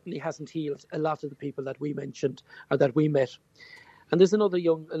certainly hasn't healed a lot of the people that we mentioned or that we met. And there's another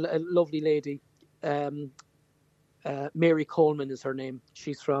a lovely lady, Mary Coleman is her name.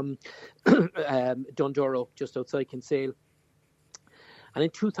 She's from Dundurrow, just outside Kinsale. And in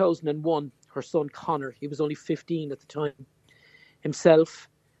 2001, her son Connor, he was only 15 at the time, himself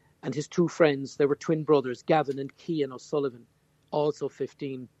and his two friends, they were twin brothers, Gavin and Cian O'Sullivan, also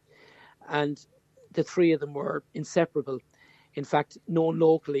 15. And the three of them were inseparable. In fact, known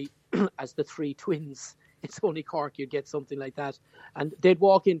locally as the three twins. It's only Cork you'd get something like that. And they'd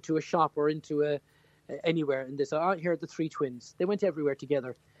walk into a shop or into anywhere, and they say, "Oh, here are the three twins." They went everywhere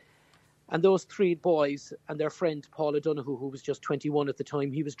together. And those three boys and their friend Paul O'Donoghue, who was just 21 at the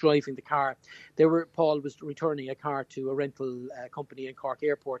time, he was driving the car. Paul was returning a car to a rental company in Cork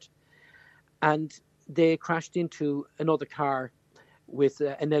Airport, and they crashed into another car with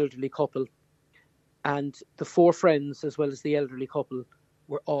an elderly couple. And the four friends, as well as the elderly couple,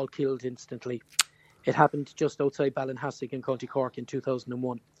 were all killed instantly. It happened just outside Ballinhassig in County Cork in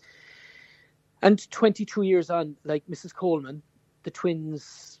 2001. And 22 years on, like Mrs. Coleman, the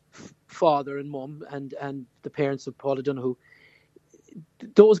twins' father and mum, and the parents of Paul O'Donoghue,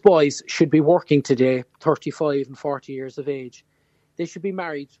 those boys should be working today, 35 and 40 years of age. They should be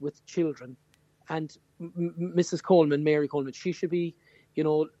married with children. And Mrs. Coleman, Mary Coleman, she should be, you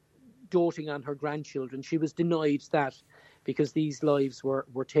know, doting on her grandchildren. She was denied that because these lives were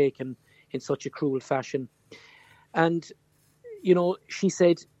taken in such a cruel fashion. And, you know, she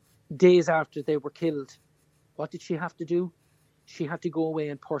said days after they were killed, what did she have to do? She had to go away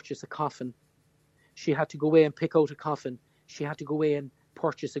and purchase a coffin. She had to go away and pick out a coffin. She had to go away and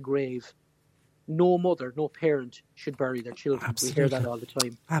purchase a grave. No mother, no parent should bury their children. Absolutely. We hear that all the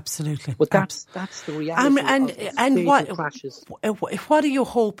time. Absolutely. But that's the reality and what crashes. What are you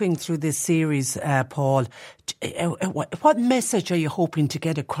hoping through this series, Paul? What message are you hoping to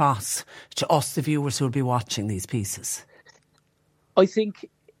get across to us, the viewers who will be watching these pieces? I think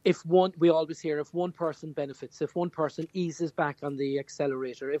we always hear, if one person benefits, if one person eases back on the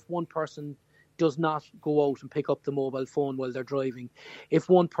accelerator, if one person does not go out and pick up the mobile phone while they're driving, if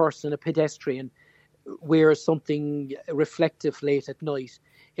one person, a pedestrian, wears something reflective late at night,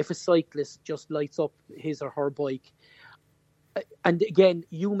 if a cyclist just lights up his or her bike, and again,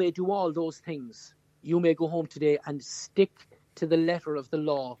 you may do all those things. You may go home today and stick to the letter of the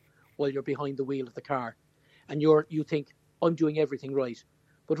law while you're behind the wheel of the car, and you think, I'm doing everything right.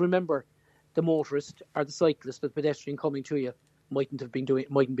 But remember, the motorist or the cyclist or the pedestrian coming to you mightn't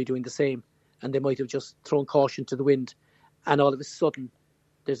be doing the same, and they might have just thrown caution to the wind, and all of a sudden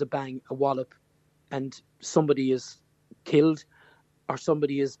there's a bang, a wallop, and somebody is killed or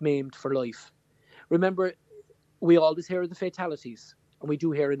somebody is maimed for life. Remember, we always hear of the fatalities, and we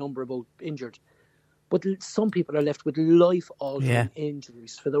do hear a number about injured, but some people are left with life-altering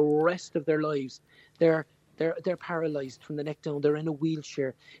injuries for the rest of their lives. They're paralysed from the neck down. They're in a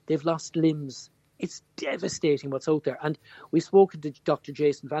wheelchair. They've lost limbs. It's devastating what's out there. And we've spoken to Dr.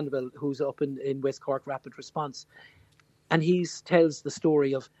 Jason Vanderbilt, who's up in West Cork Rapid Response. And he tells the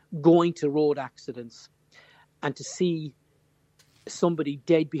story of going to road accidents and to see somebody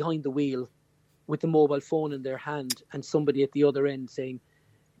dead behind the wheel with the mobile phone in their hand and somebody at the other end saying,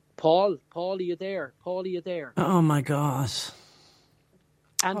 Paul, are you there? Paul, are you there? Oh, my God.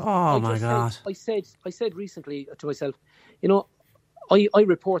 And I said recently to myself, you know, I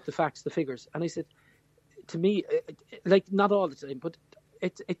report the facts, the figures, and I said, to me, like, not all the time, but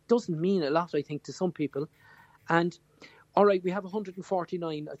it doesn't mean a lot, I think, to some people. And all right, we have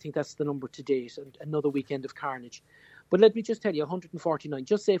 149, I think that's the number to date, and another weekend of carnage. But let me just tell you, 149,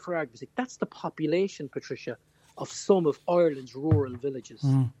 just say for argument's sake, that's the population, Patricia, of some of Ireland's rural villages.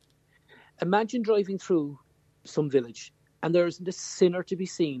 Imagine driving through some village and there isn't a sinner to be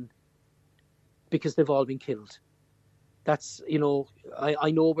seen because they've all been killed. That's,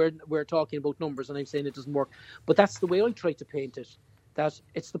 I know we're talking about numbers and I'm saying it doesn't work, but that's the way I try to paint it, that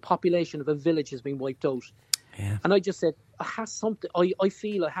it's the population of a village has been wiped out. Yeah. And I just said, I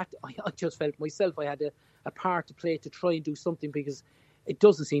just felt myself I had a part to play to try and do something, because it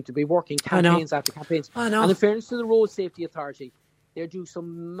doesn't seem to be working, campaigns after campaigns. I know. And in fairness to the Road Safety Authority, they do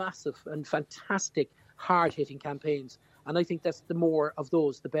some massive and fantastic hard-hitting campaigns. And I think that's the more of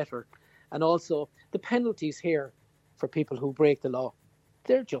those, the better. And also, the penalties here for people who break the law,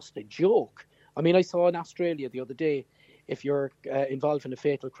 they're just a joke. I mean, I saw in Australia the other day, if you're involved in a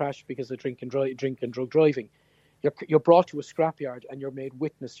fatal crash because of drink and drug driving, you're brought to a scrapyard and you're made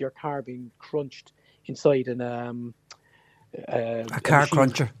witness your car being crunched inside a car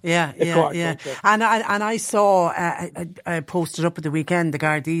cruncher. Yeah. Cruncher. And I saw, I posted up at the weekend, the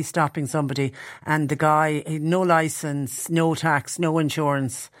Gardaí stopping somebody, and the guy, no licence, no tax, no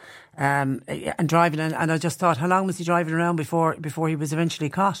insurance, and driving. And I just thought, how long was he driving around before he was eventually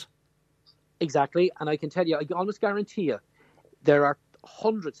caught? Exactly. And I can tell you, I almost guarantee you, there are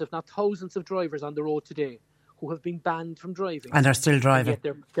hundreds, if not thousands, of drivers on the road today who have been banned from driving. And are still driving. And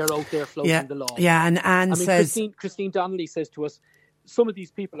yet they're out there floating the law. Yeah, and Anne says... Christine Donnelly says to us, some of these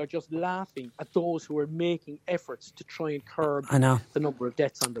people are just laughing at those who are making efforts to try and curb the number of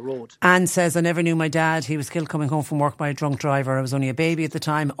deaths on the road. Anne says, I never knew my dad. He was killed coming home from work by a drunk driver. I was only a baby at the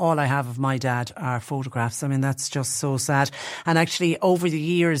time. All I have of my dad are photographs. I mean, that's just so sad. And actually, over the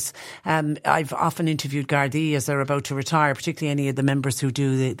years, I've often interviewed Gardaí as they're about to retire, particularly any of the members who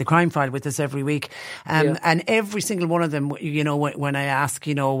do the crime file with us every week. And every single one of them, when I ask,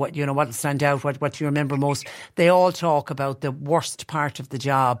 what'll stand out, what do you remember most, they all talk about the worst part of the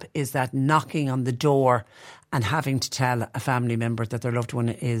job is that knocking on the door and having to tell a family member that their loved one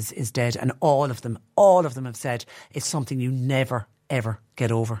is dead. And all of them have said it's something you never, ever get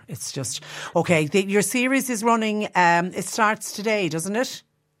over. It's just, okay, your series is running, it starts today, doesn't it?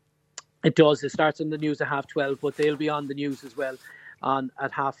 It does. It starts in the news at 12:30, but they'll be on the news as well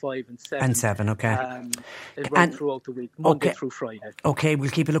at 5:30 and 7. And 7, okay. It runs throughout the week, Monday through Friday. Okay,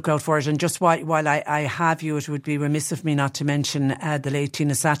 we'll keep a lookout for it. And just while I have you, it would be remiss of me not to mention the late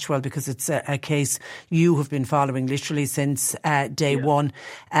Tina Satchwell, because it's a case you have been following literally since day one.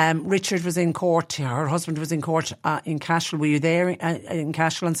 Richard was in court, her husband was in court in Cashel. Were you there in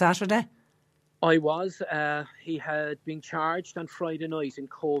Cashel on Saturday? I was. He had been charged on Friday night in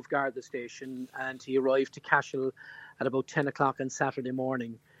Cove Garda Station, and he arrived to Cashel at about 10 o'clock on Saturday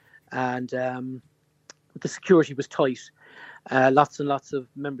morning. And the security was tight. Lots and lots of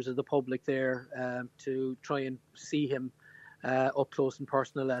members of the public there to try and see him up close and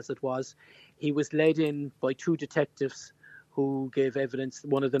personal as it was. He was led in by 2 detectives who gave evidence.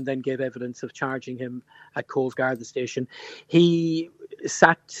 One of them then gave evidence of charging him at Cove Garda Station. He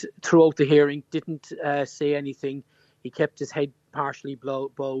sat throughout the hearing, didn't say anything. He kept his head partially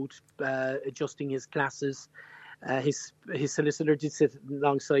bowed, adjusting his glasses. His solicitor did sit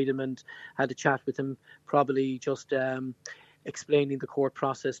alongside him and had a chat with him, probably just explaining the court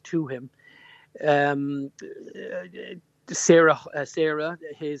process to him. Sarah,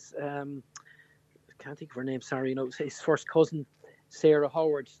 his I can't think of her name. Sorry, his first cousin, Sarah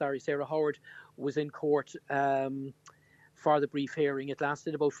Howard, was in court for the brief hearing. It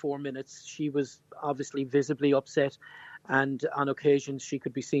lasted about 4 minutes. She was obviously visibly upset, and on occasions she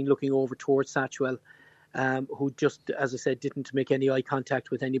could be seen looking over towards Satchwell, who just, as I said, didn't make any eye contact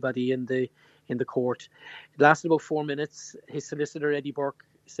with anybody in the court. It lasted about 4 minutes. His solicitor, Eddie Burke,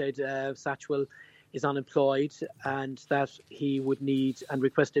 said Satchwell is unemployed and that he would need and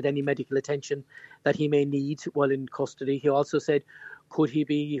requested any medical attention that he may need while in custody. He also said, could he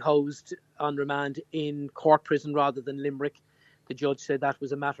be housed on remand in Cork prison rather than Limerick? The judge said that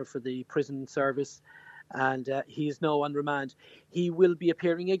was a matter for the prison service, and he is now on remand. He will be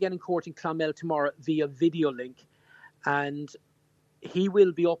appearing again in court in Clonmel tomorrow via video link, and he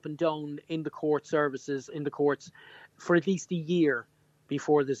will be up and down in the court services, in the courts, for at least a year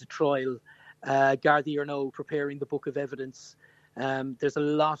before there's a trial. Gardaí are now preparing the book of evidence. There's a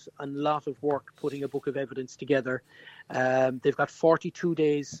lot of work putting a book of evidence together. They've got 42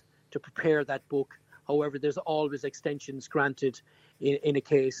 days to prepare that book. However, there's always extensions granted in a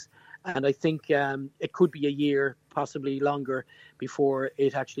case. And I think it could be a year, possibly longer, before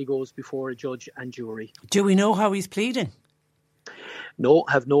it actually goes before a judge and jury. Do we know how he's pleading? No,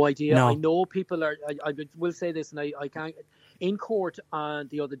 have no idea. No. I know people are, I will say this, and I can't, in court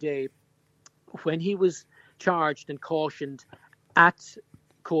the other day, when he was charged and cautioned at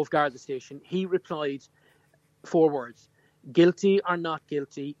Cove Garda station, he replied 4 words: guilty or not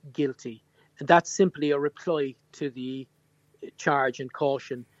guilty, guilty. And that's simply a reply to the charge and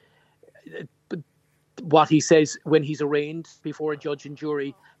caution. But what he says when he's arraigned before a judge and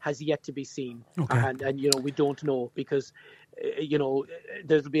jury has yet to be seen. Okay. And we don't know, because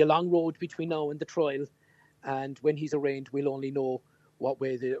there'll be a long road between now and the trial, and when he's arraigned we'll only know what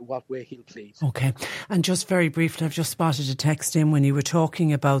way he'll plead. Okay. And just very briefly, I've just spotted a text in when you were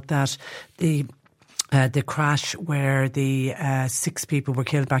talking about that, the crash where the 6 people were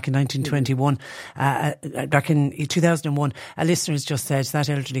killed back in 1921, back in 2001. A listener has just said that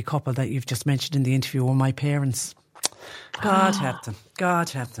elderly couple that you've just mentioned in the interview were my parents. God help them. God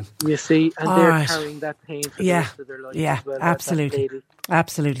help them. You see, and they're carrying that pain for the rest of their life as well. Absolutely.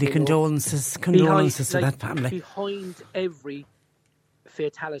 Absolutely. Condolences to that family. Behind every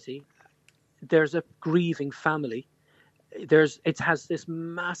fatality, there's a grieving family. It has this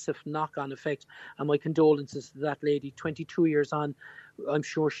massive knock-on effect, and my condolences to that lady. 22 years on, I'm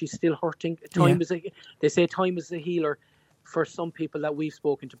sure she's still hurting. They say time is a healer. For some people that we've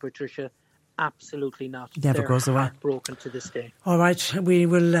spoken to, Patricia, absolutely not. Never goes away. Broken to this day. All right, we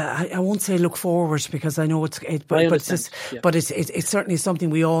will. I won't say look forward, because I know but it's certainly something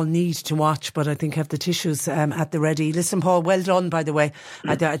we all need to watch. But I think have the tissues at the ready. Listen, Paul, well done, by the way.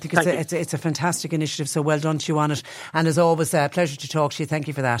 I think it's a fantastic initiative. So well done to you on it. And as always, a pleasure to talk to you. Thank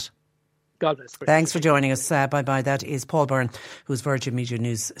you for that. God bless. Thanks for joining us. Bye-bye. That is Paul Byrne, who's Virgin Media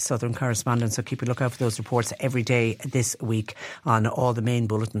News Southern correspondent. So keep a look out for those reports every day this week on all the main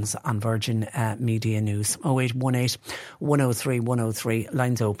bulletins on Virgin Media News. 0818 103 103.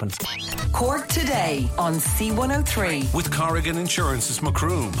 Lines open. Cork Today on C103. With Corrigan Insurance's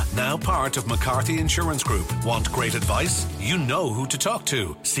Macroom, now part of McCarthy Insurance Group. Want great advice? You know who to talk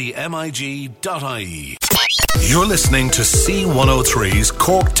to. CMIG.ie. You're listening to C103's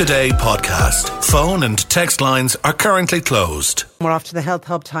Cork Today podcast. Phone and text lines are currently closed. We're off to the Health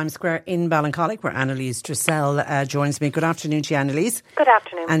Hub Times Square in Ballincollig, where Annalise Dressel joins me. Good afternoon to you, Annalise. Good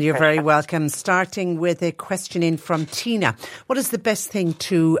afternoon. And you're very welcome. Starting with a question in from Tina. What is the best thing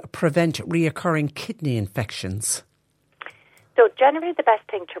to prevent reoccurring kidney infections? So generally the best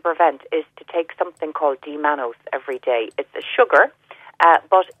thing to prevent is to take something called D-mannose every day. It's a sugar,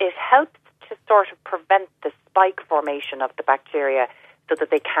 but it helps to sort of prevent the spike formation of the bacteria so that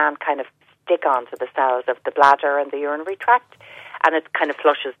they can kind of stick onto the cells of the bladder and the urinary tract, and it kind of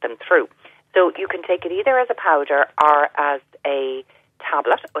flushes them through. So you can take it either as a powder or as a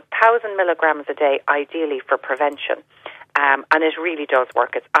tablet, 1,000 milligrams a day, ideally for prevention. And it really does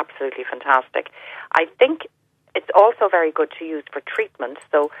work. It's absolutely fantastic. I think it's also very good to use for treatment.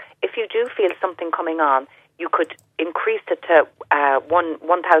 So if you do feel something coming on, you could increase it to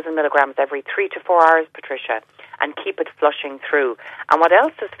 1,000 milligrams every 3 to 4 hours, Patricia, and keep it flushing through. And what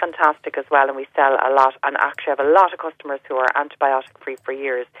else is fantastic as well, and we sell a lot, and actually have a lot of customers who are antibiotic-free for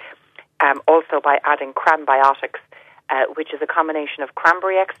years, also by adding cranbiotics, which is a combination of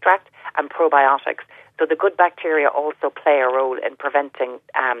cranberry extract and probiotics. So the good bacteria also play a role in preventing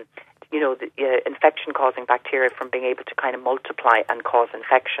the infection-causing bacteria from being able to kind of multiply and cause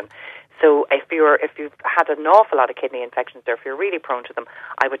infection. So if you've had an awful lot of kidney infections, or if you're really prone to them,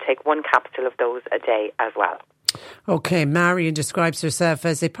 I would take 1 capsule of those a day as well. OK, Marion describes herself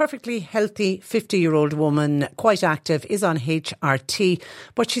as a perfectly healthy 50-year-old woman, quite active, is on HRT,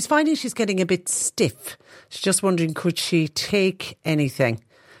 but she's finding she's getting a bit stiff. She's just wondering, could she take anything?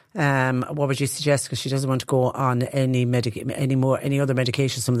 What would you suggest? Because she doesn't want to go on any other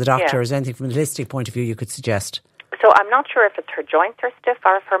medications from the doctor. Or is anything from a holistic point of view you could suggest? So I'm not sure if it's her joints are stiff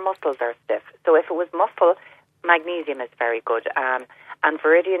or if her muscles are stiff. So if it was muscle, magnesium is very good. And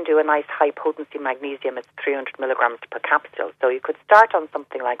Viridian do a nice high-potency magnesium. It's 300 milligrams per capsule. So you could start on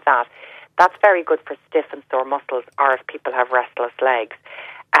something like that. That's very good for stiff and sore muscles, or if people have restless legs.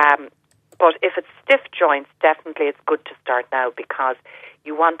 But if it's stiff joints, definitely it's good to start now, because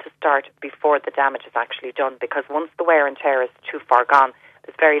you want to start before the damage is actually done, because once the wear and tear is too far gone,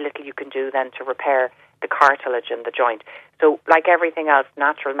 there's very little you can do then to repair the cartilage in the joint. So like everything else,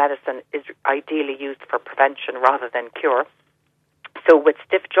 natural medicine is ideally used for prevention rather than cure. So with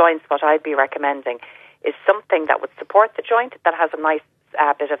stiff joints, what I'd be recommending is something that would support the joint, that has a nice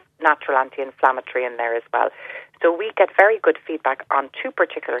bit of natural anti-inflammatory in there as well. So we get very good feedback on 2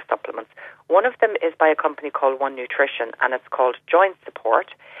 particular supplements. One of them is by a company called One Nutrition, and it's called Joint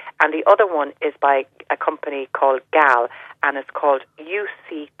Support. And the other one is by a company called GAL, and it's called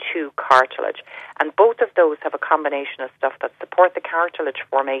UC2 Cartilage. And both of those have a combination of stuff that support the cartilage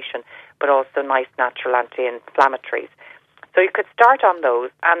formation, but also nice natural anti-inflammatories. So you could start on those.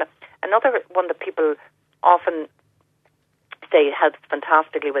 And another one that people often say helps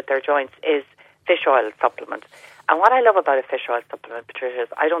fantastically with their joints is fish oil supplement. And what I love about a fish oil supplement, Patricia, is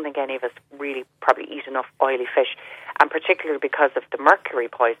I don't think any of us really probably eat enough oily fish, and particularly because of the mercury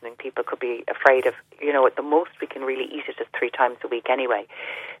poisoning, people could be afraid of, at the most we can really eat it is 3 times a week anyway.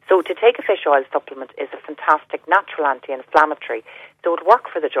 So to take a fish oil supplement is a fantastic natural anti-inflammatory. So it works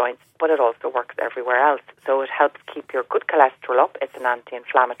for the joints, but it also works everywhere else. So it helps keep your good cholesterol up. It's an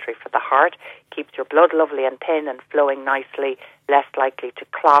anti-inflammatory for the heart, keeps your blood lovely and thin and flowing nicely, less likely to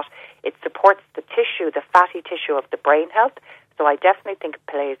clot. It supports the tissue, the fatty tissue of the brain health. So I definitely think it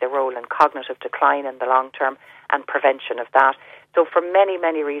plays a role in cognitive decline in the long term and prevention of that. So for many,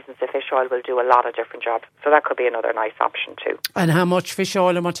 many reasons, the fish oil will do a lot of different jobs. So that could be another nice option too. And how much fish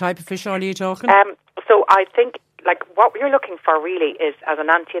oil and what type of fish oil are you talking? So I think what you're looking for really is, as an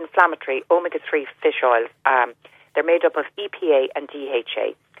anti-inflammatory, omega-3 fish oils. They're made up of EPA and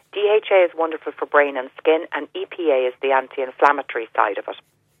DHA. DHA is wonderful for brain and skin, and EPA is the anti-inflammatory side of it.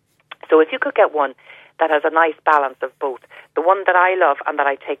 So if you could get one that has a nice balance of both. The one that I love and that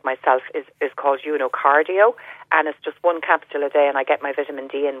I take myself is called Cardio, and it's just 1 capsule a day, and I get my vitamin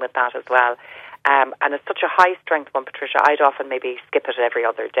D in with that as well. And it's such a high strength one, Patricia. I'd often maybe skip it every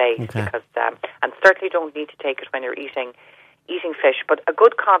other day because, and certainly don't need to take it when you're eating fish. But a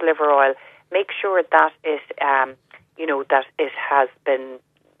good cod liver oil, make sure that that it has been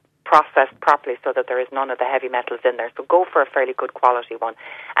processed properly so that there is none of the heavy metals in there. So go for a fairly good quality one.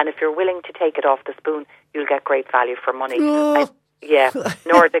 And if you're willing to take it off the spoon, you'll get great value for money.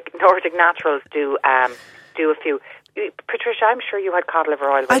 Nordic Naturals do a few. Patricia, I'm sure you had cod liver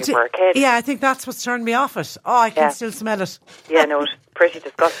oil when you were a kid. Yeah, I think that's what's turned me off it. Oh, I can still smell it. Yeah, no, it's pretty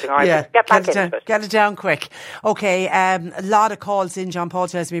disgusting. All right, get back into it. Get it down quick. Okay, a lot of calls in. John Paul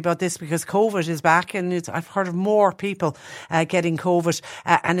tells me about this because COVID is back, and I've heard of more people getting COVID,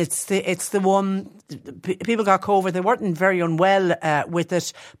 and it's the one people got COVID. They weren't very unwell with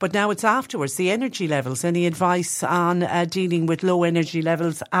it, but now it's afterwards. The energy levels. Any advice on dealing with low energy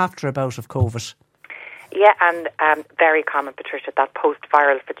levels after a bout of COVID? Yeah, and very common, Patricia, that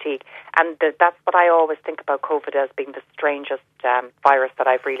post-viral fatigue. And that's what I always think about COVID as being the strangest virus that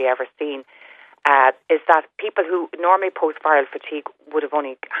I've really ever seen, is that people who normally post-viral fatigue would have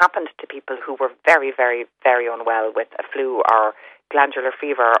only happened to people who were very, very, very unwell with a flu or glandular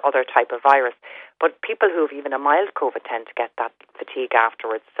fever or other type of virus. But people who have even a mild COVID tend to get that fatigue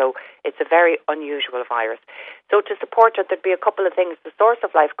afterwards. So it's a very unusual virus. So to support it, there'd be a couple of things. The Source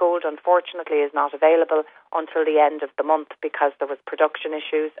of Life Gold, unfortunately, is not available until the end of the month because there was production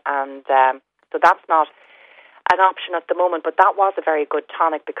issues. And so that's not an option at the moment. But that was a very good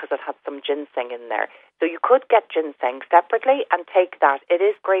tonic because it had some ginseng in there. So you could get ginseng separately and take that. It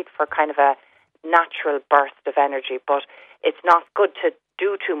is great for kind of a natural burst of energy, but it's not good to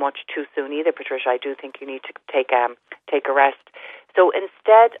do too much too soon either, Patricia. I do think you need to take a rest. So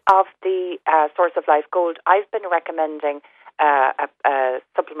instead of the Source of Life Gold, I've been recommending a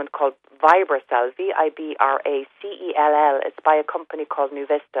supplement called Vibracell, Vibracell. It's by a company called New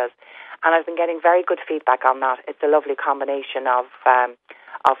Vistas, and I've been getting very good feedback on that. It's a lovely combination of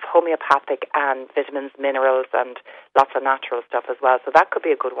homeopathic and vitamins, minerals, and lots of natural stuff as well. So that could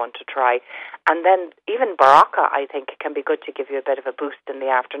be a good one to try. And then even Baraka, I think, can be good to give you a bit of a boost in the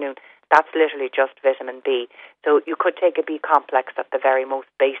afternoon. That's literally just vitamin B. So you could take a B complex at the very most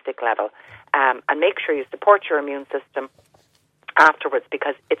basic level, and make sure you support your immune system afterwards,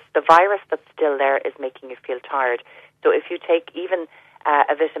 because it's the virus that's still there is making you feel tired. So if you take even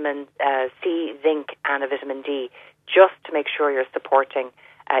a vitamin C, zinc, and a vitamin D, just to make sure you're supporting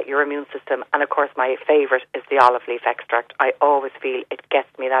your immune system. And of course, my favourite is the olive leaf extract. I always feel it gets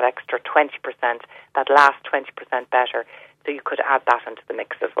me that extra 20%, that last 20% better. So you could add that into the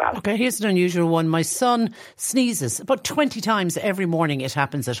mix as well. Okay, here's an unusual one. My son sneezes about 20 times every morning. It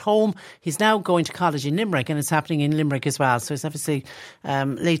happens at home. He's now going to college in Limerick, and it's happening in Limerick as well. So he's obviously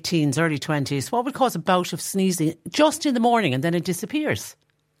late teens, early 20s. What would cause a bout of sneezing just in the morning and then it disappears?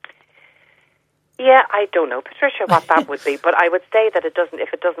 Yeah, I don't know, Patricia, what that would be, but I would say that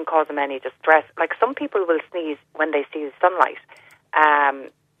if it doesn't cause them any distress. Like, some people will sneeze when they see the sunlight.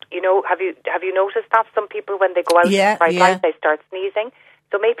 Have you noticed that some people, when they go out in bright light, they start sneezing?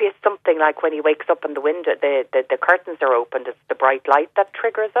 So maybe it's something like when he wakes up and the window, the curtains are opened, it's the bright light that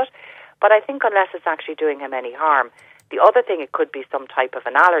triggers it. But I think unless it's actually doing him any harm. The other thing, it could be some type of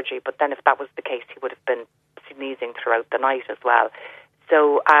an allergy, but then if that was the case, he would have been sneezing throughout the night as well.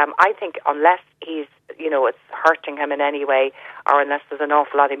 So I think unless it's hurting him in any way, or unless there's an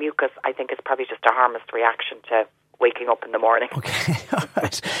awful lot of mucus, I think it's probably just a harmless reaction to waking up in the morning. Okay, all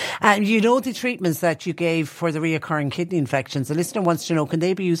right. And you know the treatments that you gave for the reoccurring kidney infections. The listener wants to know, can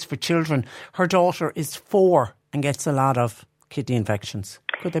they be used for children? Her daughter is 4 and gets a lot of kidney infections.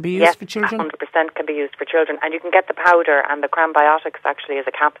 Could they be used for children? 100% can be used for children. And you can get the powder and the Cranbiotics actually as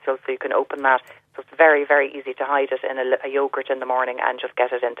a capsule, so you can open that. So it's very, very easy to hide it in a yogurt in the morning and just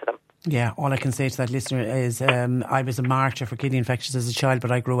get it into them. Yeah, all I can say to that listener is I was a martyr for kidney infections as a child,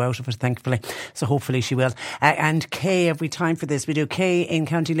 but I grew out of it, thankfully. So hopefully she will. And Kay, have we time for this? We do. Kay in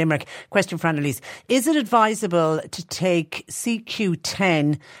County Limerick. Question for Annalise. Is it advisable to take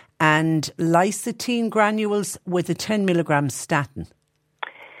CQ10 and lysatine granules with a 10 milligram statin?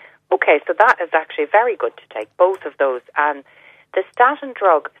 Okay, so that is actually very good to take, both of those. And the statin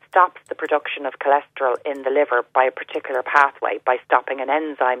drug stops the production of cholesterol in the liver by a particular pathway, by stopping an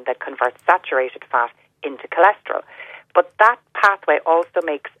enzyme that converts saturated fat into cholesterol. But that pathway also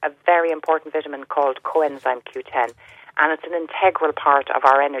makes a very important vitamin called coenzyme Q10, and it's an integral part of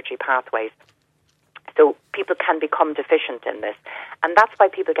our energy pathways. So people can become deficient in this. And that's why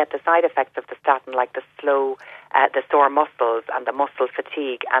people get the side effects of the statin, like the sore muscles and the muscle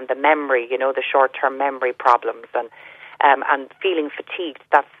fatigue and the memory, the short-term memory problems and feeling fatigued.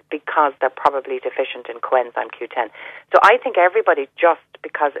 That's because they're probably deficient in coenzyme Q10. So I think everybody, just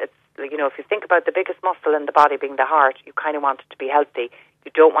because it's, if you think about the biggest muscle in the body being the heart, you kind of want it to be healthy.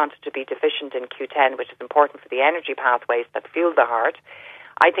 You don't want it to be deficient in Q10, which is important for the energy pathways that fuel the heart.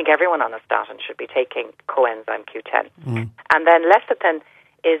 I think everyone on a statin should be taking coenzyme Q10. And then lecithin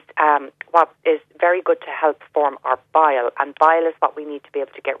is what is very good to help form our bile. And bile is what we need to be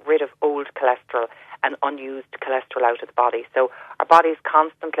able to get rid of old cholesterol and unused cholesterol out of the body. So our body is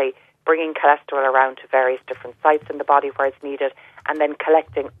constantly bringing cholesterol around to various different sites in the body where it's needed, and then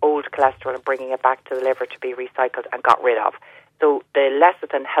collecting old cholesterol and bringing it back to the liver to be recycled and got rid of. So the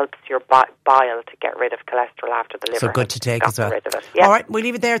lecithin helps your bile to get rid of cholesterol after the liver. So good to take as well. Rid of it. Yeah. All right, we'll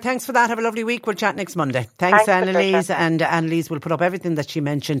leave it there. Thanks for that. Have a lovely week. We'll chat next Monday. Thanks Annalise. Patricia. And Annalise will put up everything that she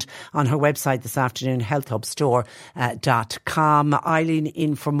mentioned on her website this afternoon, healthhubstore.com. Eileen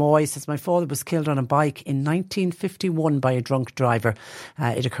in Fermoy says, my father was killed on a bike in 1951 by a drunk driver.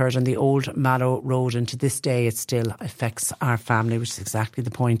 It occurred on the Old Mallow Road, and to this day it still affects our family, which is exactly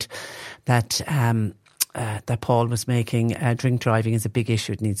the point that Paul was making. Drink driving is a big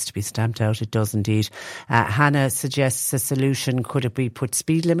issue. It needs to be stamped out. It does indeed. Hannah suggests a solution. Could it be put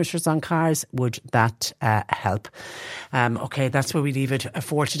speed limiters on cars? Would that help? Okay, that's where we leave it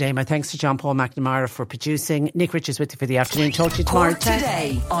for today. My thanks to John Paul McNamara for producing. Nick Rich is with you for the afternoon. Talk to you tomorrow.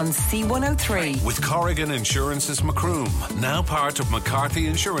 Today on C103. With Corrigan Insurance's Macroom, now part of McCarthy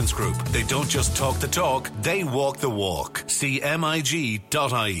Insurance Group. They don't just talk the talk, they walk the walk.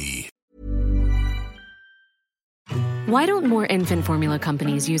 CMIG.ie. Why don't more infant formula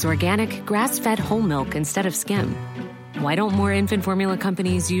companies use organic, grass-fed whole milk instead of skim? Why don't more infant formula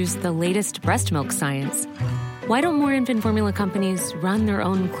companies use the latest breast milk science? Why don't more infant formula companies run their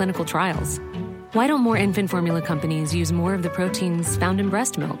own clinical trials? Why don't more infant formula companies use more of the proteins found in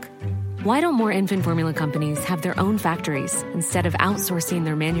breast milk? Why don't more infant formula companies have their own factories instead of outsourcing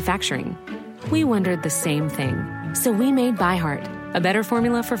their manufacturing? We wondered the same thing. So we made ByHeart, a better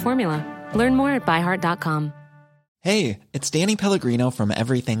formula for formula. Learn more at byheart.com. Hey, it's Danny Pellegrino from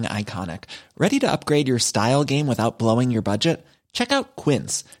Everything Iconic. Ready to upgrade your style game without blowing your budget? Check out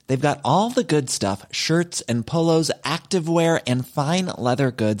Quince. They've got all the good stuff, shirts and polos, activewear, and fine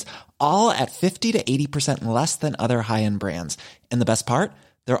leather goods, all at 50 to 80% less than other high-end brands. And the best part?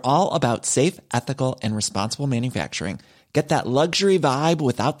 They're all about safe, ethical, and responsible manufacturing. Get that luxury vibe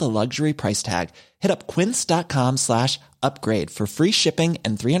without the luxury price tag. Hit up quince.com/upgrade for free shipping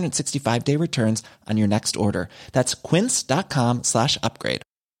and 365-day returns on your next order. That's quince.com/upgrade.